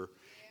murderer,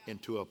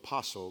 into an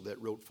apostle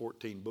that wrote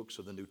 14 books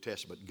of the New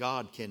Testament.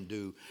 God can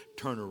do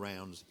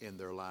turnarounds in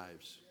their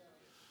lives.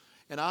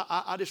 And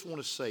I just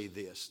want to say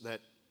this,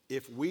 that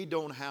if we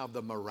don't have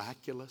the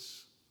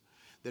miraculous,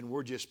 then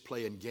we're just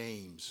playing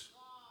games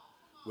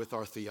with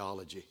our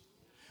theology.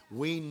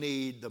 We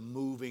need the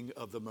moving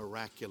of the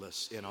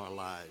miraculous in our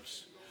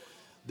lives.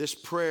 This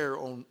prayer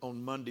on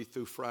Monday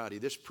through Friday,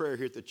 this prayer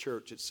here at the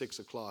church at 6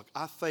 o'clock,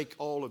 I thank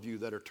all of you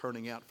that are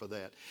turning out for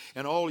that,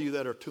 and all of you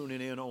that are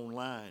tuning in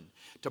online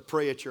to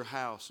pray at your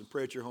house and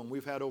pray at your home.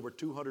 We've had over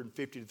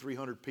 250 to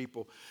 300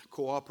 people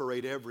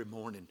cooperate every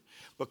morning,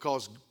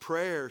 because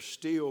prayer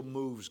still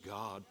moves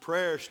God.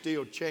 Prayer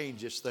still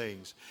changes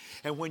things.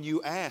 And when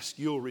you ask,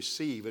 you'll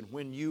receive. And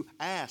when you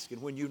ask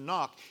and when you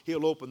knock,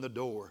 He'll open the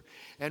door.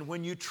 And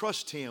when you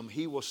trust Him,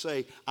 He will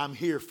say, "I'm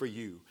here for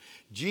you."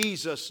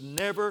 Jesus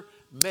never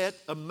met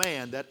a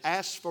man that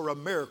asked for a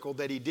miracle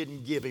that He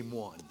didn't give him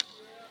one.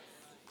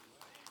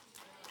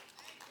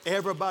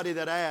 Everybody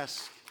that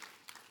asked,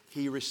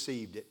 He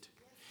received it.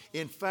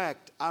 In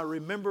fact, I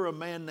remember a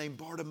man named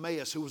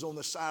Bartimaeus who was on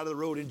the side of the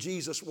road and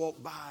Jesus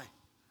walked by.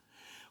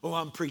 Oh,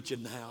 I'm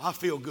preaching now. I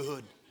feel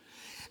good.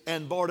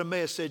 And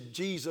Bartimaeus said,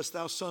 Jesus,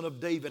 thou son of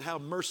David,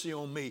 have mercy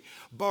on me.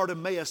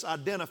 Bartimaeus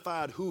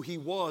identified who he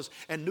was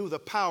and knew the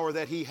power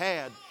that he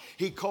had.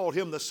 He called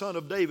him the son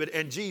of David,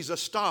 and Jesus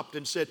stopped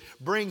and said,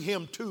 bring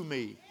him to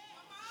me.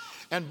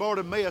 And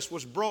Bartimaeus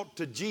was brought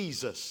to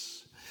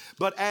Jesus.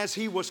 But as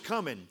he was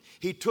coming,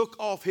 he took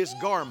off his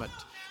garment.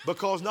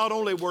 Because not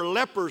only were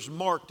lepers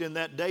marked in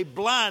that day,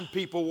 blind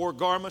people wore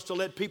garments to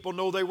let people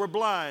know they were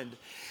blind.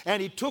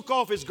 And he took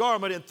off his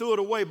garment and threw it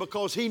away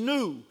because he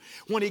knew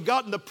when he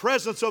got in the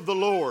presence of the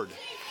Lord,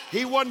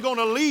 he wasn't going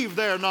to leave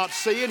there not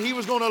seeing. He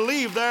was going to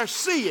leave there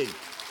seeing.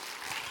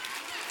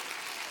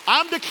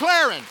 I'm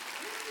declaring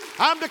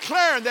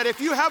that if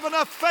you have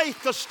enough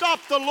faith to stop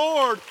the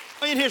Lord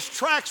in His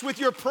tracks with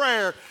your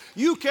prayer,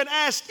 you can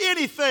ask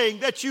anything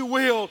that you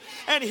will,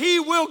 and He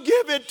will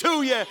give it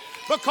to you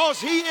because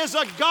He is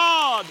a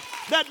God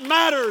that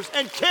matters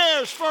and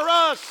cares for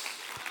us.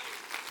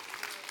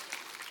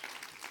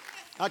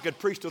 I could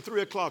preach till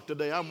 3 o'clock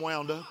today. I'm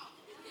wound up.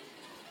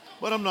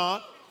 But I'm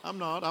not.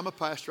 I'm a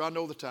pastor. I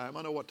know the time.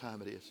 I know what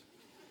time it is.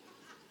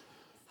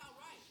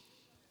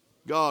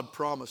 God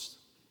promised.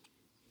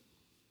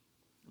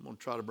 I'm going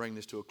to try to bring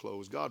this to a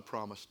close. God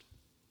promised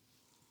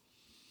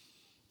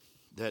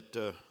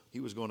that He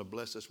was going to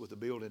bless us with a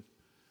building.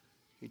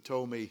 He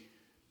told me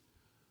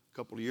a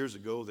couple of years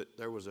ago that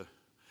there was a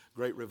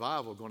great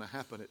revival going to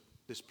happen at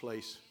this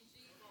place,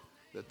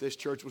 that this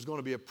church was going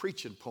to be a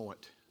preaching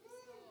point.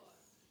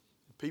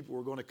 People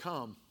were going to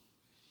come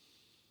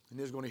and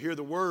they was going to hear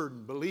the word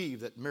and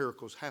believe that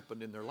miracles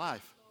happened in their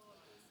life.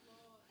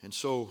 And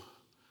so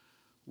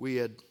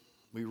we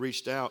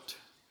reached out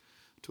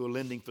to a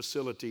lending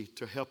facility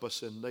to help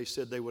us, and they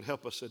said they would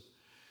help us. And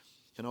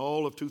in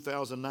all of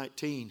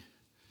 2019,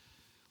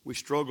 we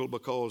struggled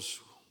because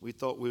we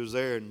thought we was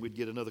there and we'd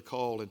get another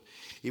call. And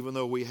even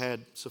though we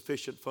had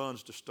sufficient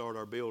funds to start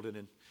our building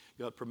and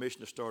got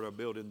permission to start our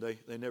building,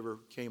 they never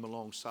came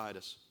alongside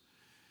us.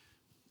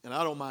 And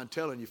I don't mind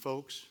telling you,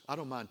 folks, that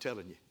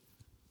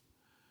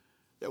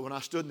when I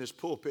stood in this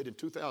pulpit in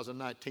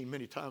 2019,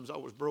 many times I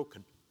was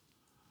broken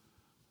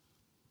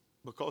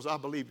because I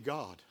believed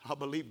God. I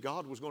believed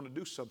God was going to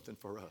do something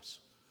for us.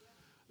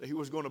 That He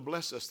was going to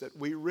bless us, that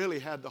we really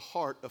had the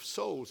heart of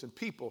souls and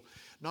people,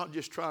 not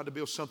just trying to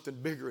build something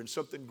bigger and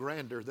something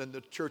grander than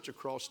the church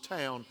across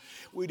town.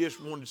 We just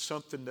wanted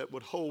something that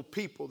would hold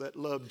people that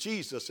loved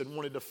Jesus and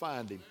wanted to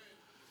find Him.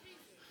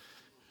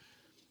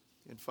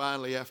 And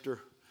finally, after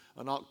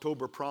an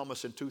October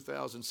promise in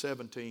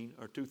 2018,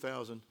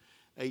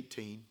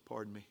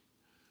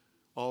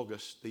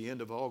 August, the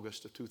end of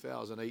August of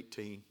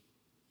 2018,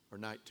 or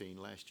 19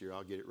 last year,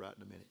 I'll get it right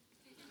in a minute.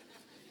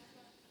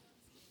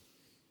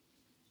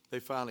 They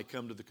finally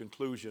come to the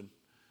conclusion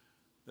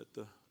that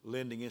the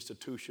lending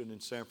institution in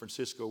San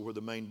Francisco, where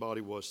the main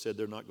body was, said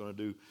they're not going to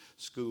do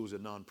schools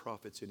and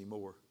nonprofits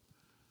anymore.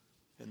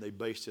 And they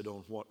based it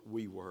on what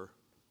we were,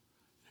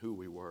 who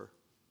we were.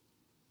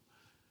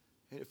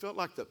 And it felt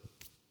like a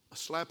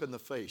slap in the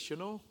face, you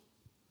know.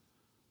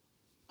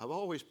 I've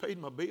always paid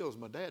my bills.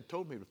 My dad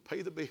told me to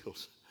pay the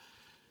bills.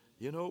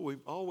 You know,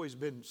 we've always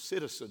been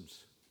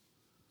citizens.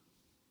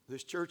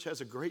 This church has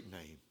a great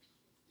name.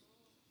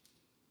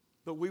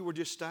 But we were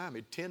just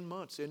stymied. 10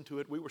 months into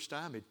it, we were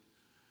stymied.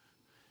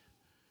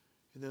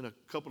 And then a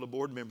couple of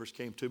board members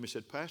came to me and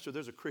said, Pastor,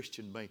 there's a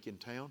Christian bank in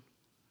town.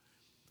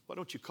 Why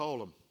don't you call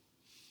them?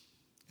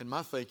 And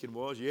my thinking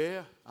was,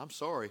 yeah, I'm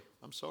sorry.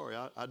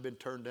 I'd been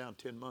turned down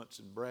 10 months,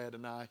 and Brad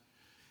and I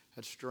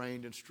had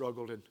strained and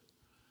struggled, and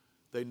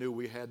they knew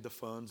we had the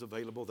funds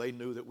available. They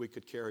knew that we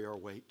could carry our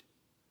weight,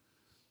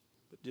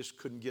 but just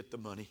couldn't get the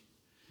money.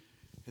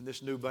 And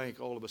this new bank,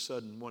 all of a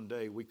sudden, one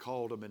day, we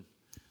called them, and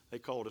they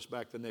called us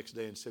back the next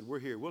day and said, we're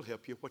here. We'll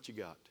help you. What you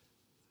got?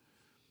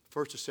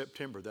 1st of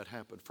September, that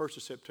happened. 1st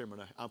of September,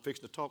 and I'm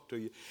fixing to talk to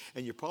you,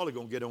 and you're probably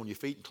going to get on your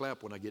feet and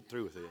clap when I get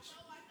through with this.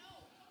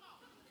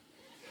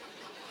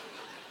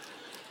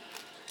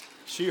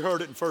 She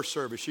heard it in first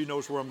service. She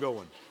knows where I'm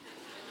going.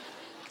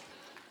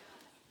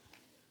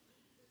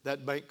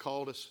 That bank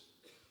called us.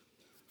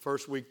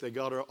 First week, they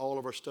got all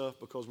of our stuff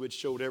because we'd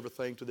showed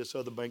everything to this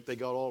other bank. They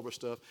got all of our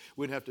stuff.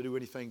 We didn't have to do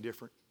anything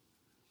different.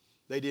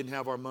 They didn't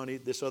have our money.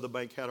 This other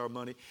bank had our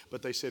money,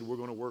 but they said, we're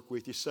going to work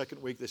with you.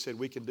 Second week, they said,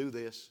 we can do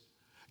this.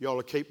 Y'all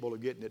are capable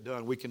of getting it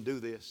done. We can do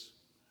this.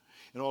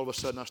 And all of a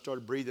sudden, I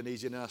started breathing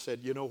easy, and I said,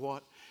 you know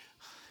what?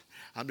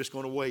 I'm just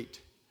going to wait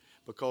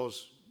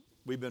because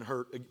we've been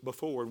hurt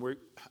before, and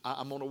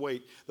I'm going to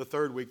wait. The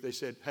third week, they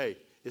said, hey,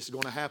 this is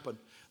going to happen.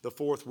 The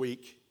fourth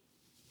week,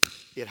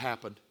 it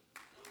happened.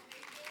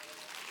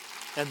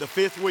 And the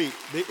fifth week,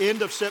 the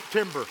end of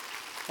September,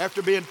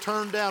 after being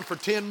turned down for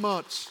 10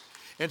 months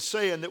and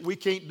saying that we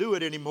can't do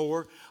it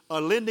anymore, a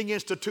lending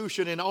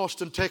institution in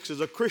Austin,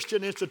 Texas, a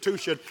Christian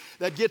institution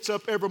that gets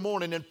up every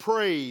morning and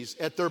prays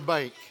at their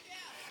bank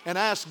and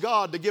asked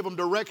God to give them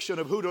direction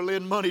of who to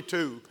lend money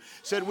to.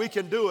 Said we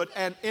can do it.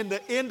 And in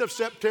the end of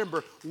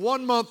September,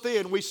 1 month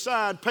in, we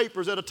signed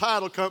papers at a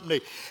title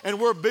company. And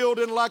we're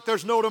building like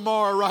there's no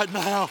tomorrow right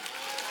now.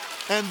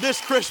 And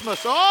this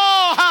Christmas,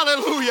 oh,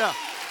 hallelujah,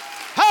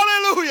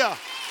 hallelujah,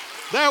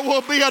 there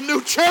will be a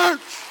new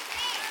church.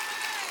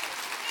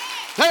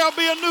 There'll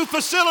be a new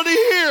facility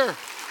here.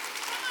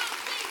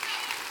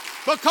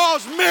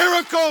 Because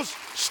miracles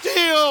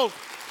still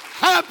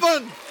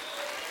happen.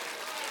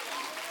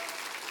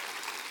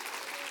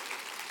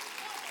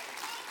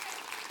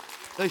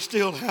 They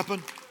still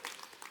happen.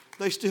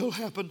 They still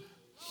happen.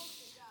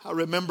 I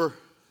remember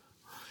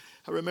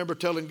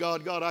telling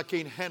God, God, I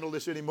can't handle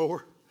this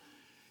anymore.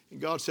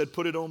 And God said,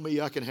 put it on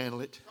me, I can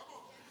handle it.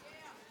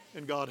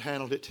 And God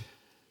handled it.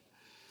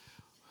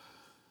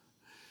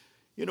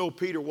 You know,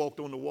 Peter walked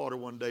on the water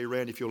one day.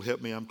 Randy, if you'll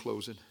help me, I'm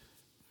closing.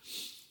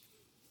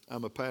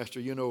 I'm a pastor.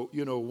 You know,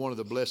 one of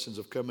the blessings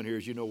of coming here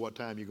is you know what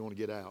time you're going to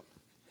get out.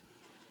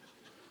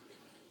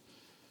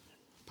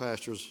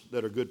 Pastors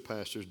that are good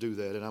pastors do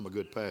that, and I'm a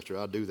good pastor.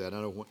 I do that.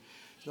 I know when,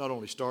 it's not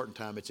only starting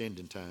time, it's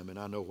ending time, and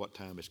I know what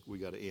time we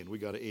got to end. We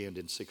got to end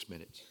in 6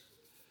 minutes.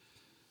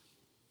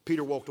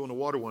 Peter walked on the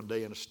water one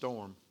day in a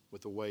storm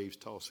with the waves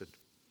tossing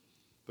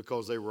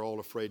because they were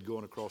all afraid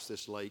going across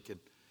this lake, and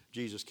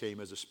Jesus came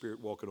as a spirit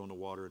walking on the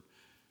water, and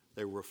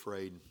they were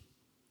afraid.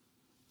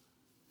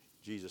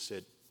 Jesus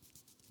said,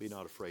 be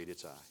not afraid,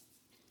 it's I.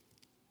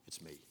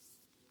 It's me.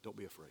 Don't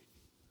be afraid.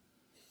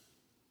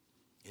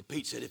 And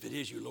Pete said, if it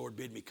is you, Lord,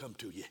 bid me come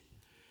to you.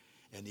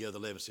 And the other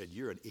 11 said,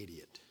 you're an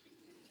idiot.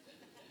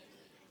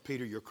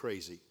 Peter, you're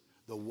crazy.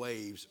 The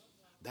waves,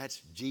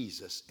 that's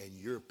Jesus and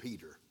you're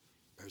Peter.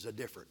 There's a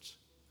difference.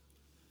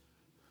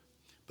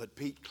 But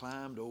Pete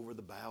climbed over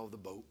the bow of the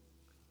boat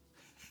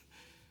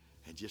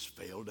and just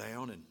fell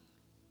down, and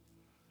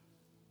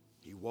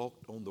he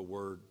walked on the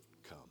word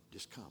come.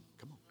 Just come.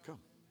 Come on, come.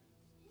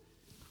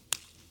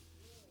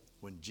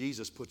 When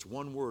Jesus puts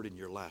one word in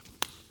your life,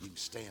 you can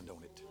stand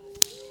on it.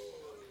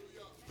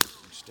 You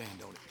can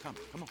stand on it. Come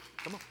on,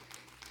 come on.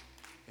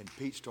 And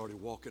Pete started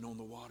walking on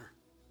the water.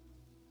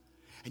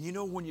 And you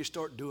know, when you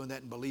start doing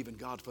that and believing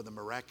God for the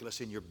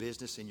miraculous in your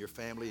business, in your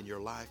family, in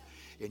your life,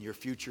 in your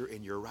future,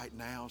 in your right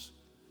nows,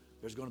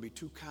 there's going to be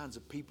two kinds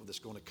of people that's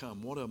going to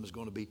come. One of them is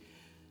going to be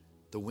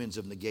the winds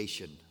of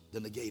negation, the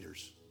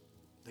negators.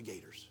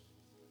 Negators.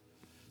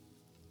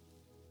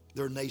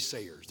 They're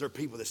naysayers. They're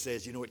people that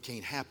says, you know, it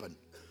can't happen.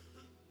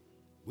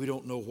 We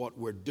don't know what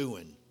we're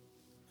doing.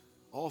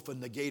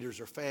 Often negators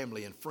are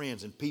family and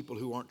friends and people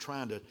who aren't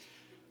trying to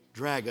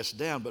drag us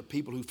down, but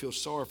people who feel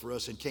sorry for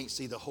us and can't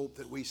see the hope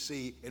that we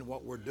see in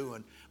what we're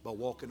doing by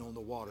walking on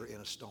the water in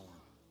a storm.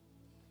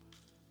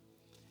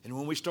 And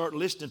when we start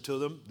listening to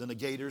them, the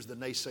negators, the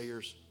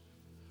naysayers,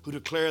 who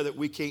declare that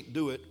we can't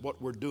do it,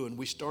 what we're doing,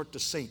 we start to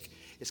sink.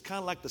 It's kind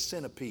of like the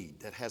centipede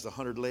that has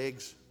 100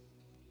 legs,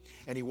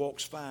 and he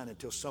walks fine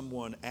until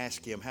someone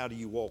asks him, how do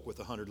you walk with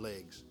 100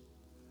 legs?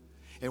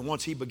 And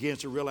once he begins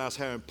to realize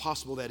how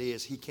impossible that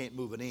is, he can't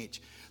move an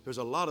inch. There's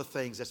a lot of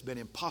things that's been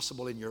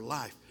impossible in your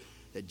life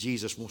that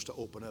Jesus wants to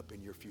open up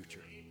in your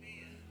future.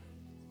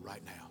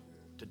 Right now,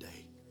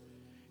 today.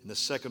 And the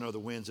second are the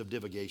winds of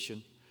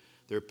divagation.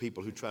 There are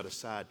people who try to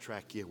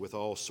sidetrack you with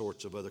all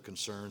sorts of other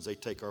concerns. They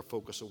take our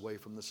focus away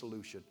from the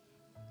solution.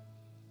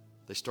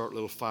 They start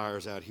little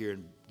fires out here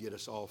and get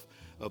us off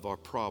of our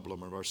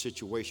problem or our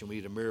situation we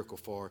need a miracle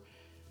for.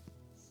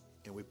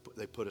 And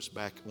they put us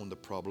back on the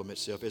problem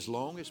itself. As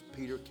long as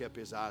Peter kept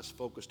his eyes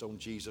focused on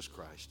Jesus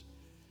Christ,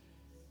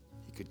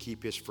 he could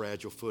keep his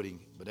fragile footing.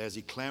 But as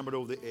he clambered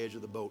over the edge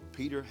of the boat,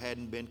 Peter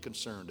hadn't been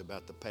concerned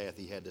about the path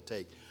he had to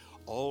take.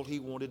 All he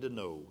wanted to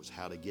know was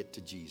how to get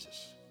to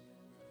Jesus.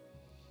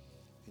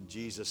 And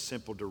Jesus'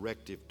 simple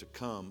directive to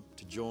come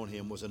to join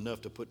him was enough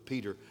to put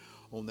Peter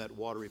on that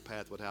watery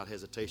path without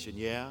hesitation.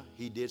 Yeah,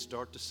 he did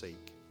start to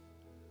sink.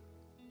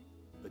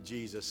 But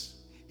Jesus,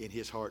 in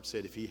his heart,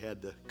 said if he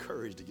had the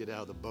courage to get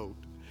out of the boat,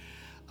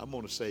 I'm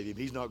going to save him.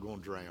 He's not going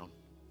to drown.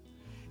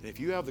 And if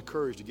you have the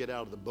courage to get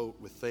out of the boat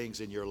with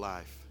things in your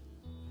life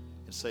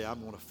and say,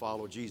 I'm going to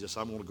follow Jesus,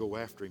 I'm going to go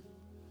after him.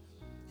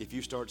 If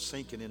you start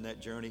sinking in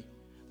that journey,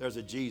 there's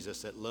a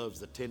Jesus that loves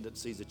the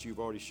tendencies that you've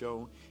already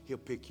shown. He'll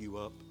pick you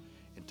up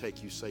and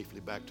take you safely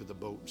back to the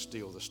boat and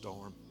still the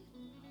storm.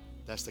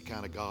 That's the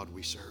kind of God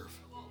we serve.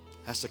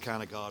 That's the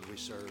kind of God we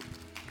serve.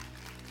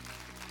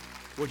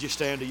 Would you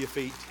stand to your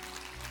feet?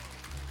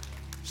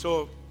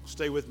 So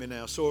stay with me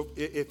now. So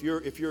if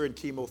you're in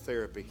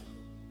chemotherapy,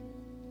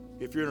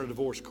 if you're in a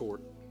divorce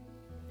court,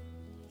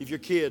 if your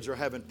kids are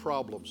having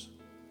problems,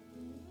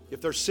 if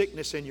there's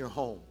sickness in your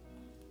home,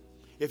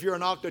 if you're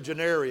an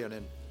octogenarian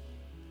and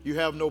you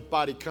have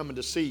nobody coming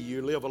to see you,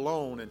 you live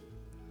alone, and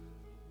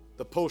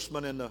the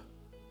postman and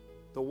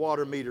the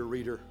water meter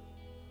reader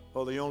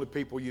are the only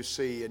people you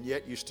see, and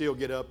yet you still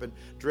get up and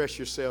dress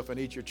yourself and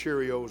eat your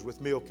Cheerios with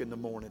milk in the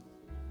morning.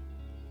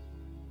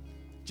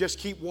 Just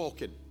keep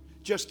walking.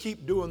 Just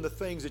keep doing the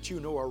things that you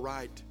know are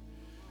right.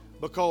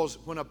 Because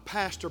when a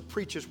pastor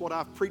preaches what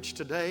I've preached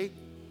today,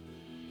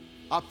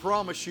 I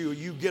promise you,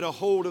 you get a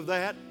hold of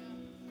that,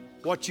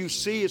 What you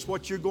see is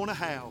what you're going to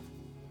have.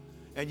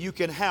 And you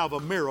can have a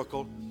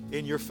miracle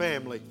in your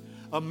family,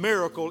 a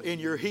miracle in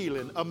your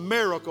healing, a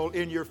miracle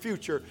in your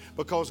future,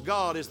 because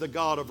God is the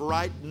God of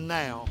right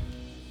now.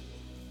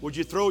 Would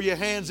you throw your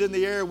hands in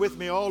the air with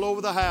me all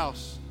over the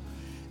house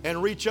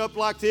and reach up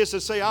like this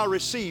and say, I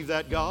receive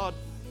that, God.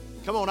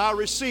 Come on, I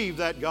receive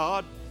that,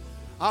 God.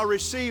 I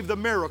receive the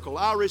miracle.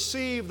 I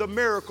receive the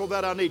miracle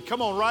that I need.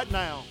 Come on, right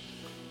now.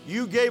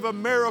 You gave a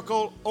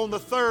miracle on the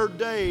third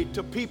day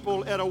to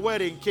people at a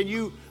wedding. Can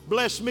you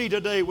bless me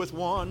today with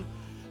one?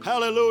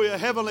 Hallelujah.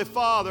 Heavenly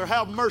Father,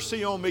 have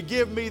mercy on me.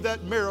 Give me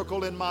that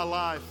miracle in my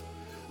life.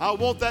 I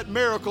want that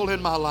miracle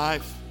in my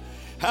life.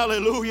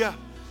 Hallelujah.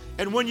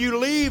 And when you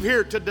leave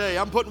here today,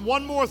 I'm putting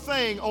one more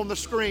thing on the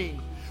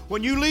screen.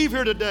 When you leave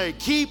here today,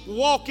 keep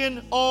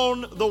walking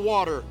on the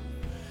water.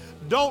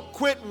 Don't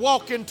quit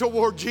walking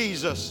toward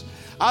Jesus.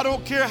 I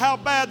don't care how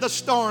bad the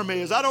storm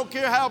is. I don't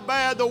care how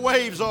bad the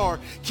waves are.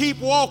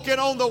 Keep walking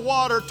on the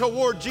water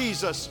toward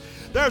Jesus.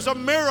 There's a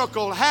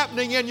miracle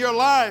happening in your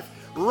life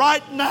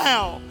right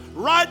now.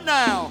 Right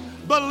now.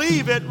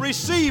 Believe it.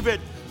 Receive it.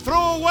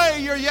 Throw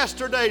away your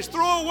yesterdays.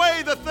 Throw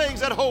away the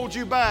things that hold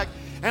you back.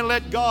 And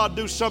let God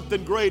do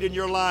something great in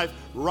your life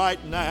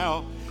right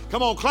now.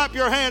 Come on, clap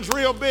your hands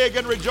real big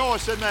and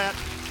rejoice in that.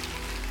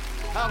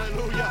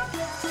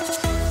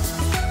 Hallelujah.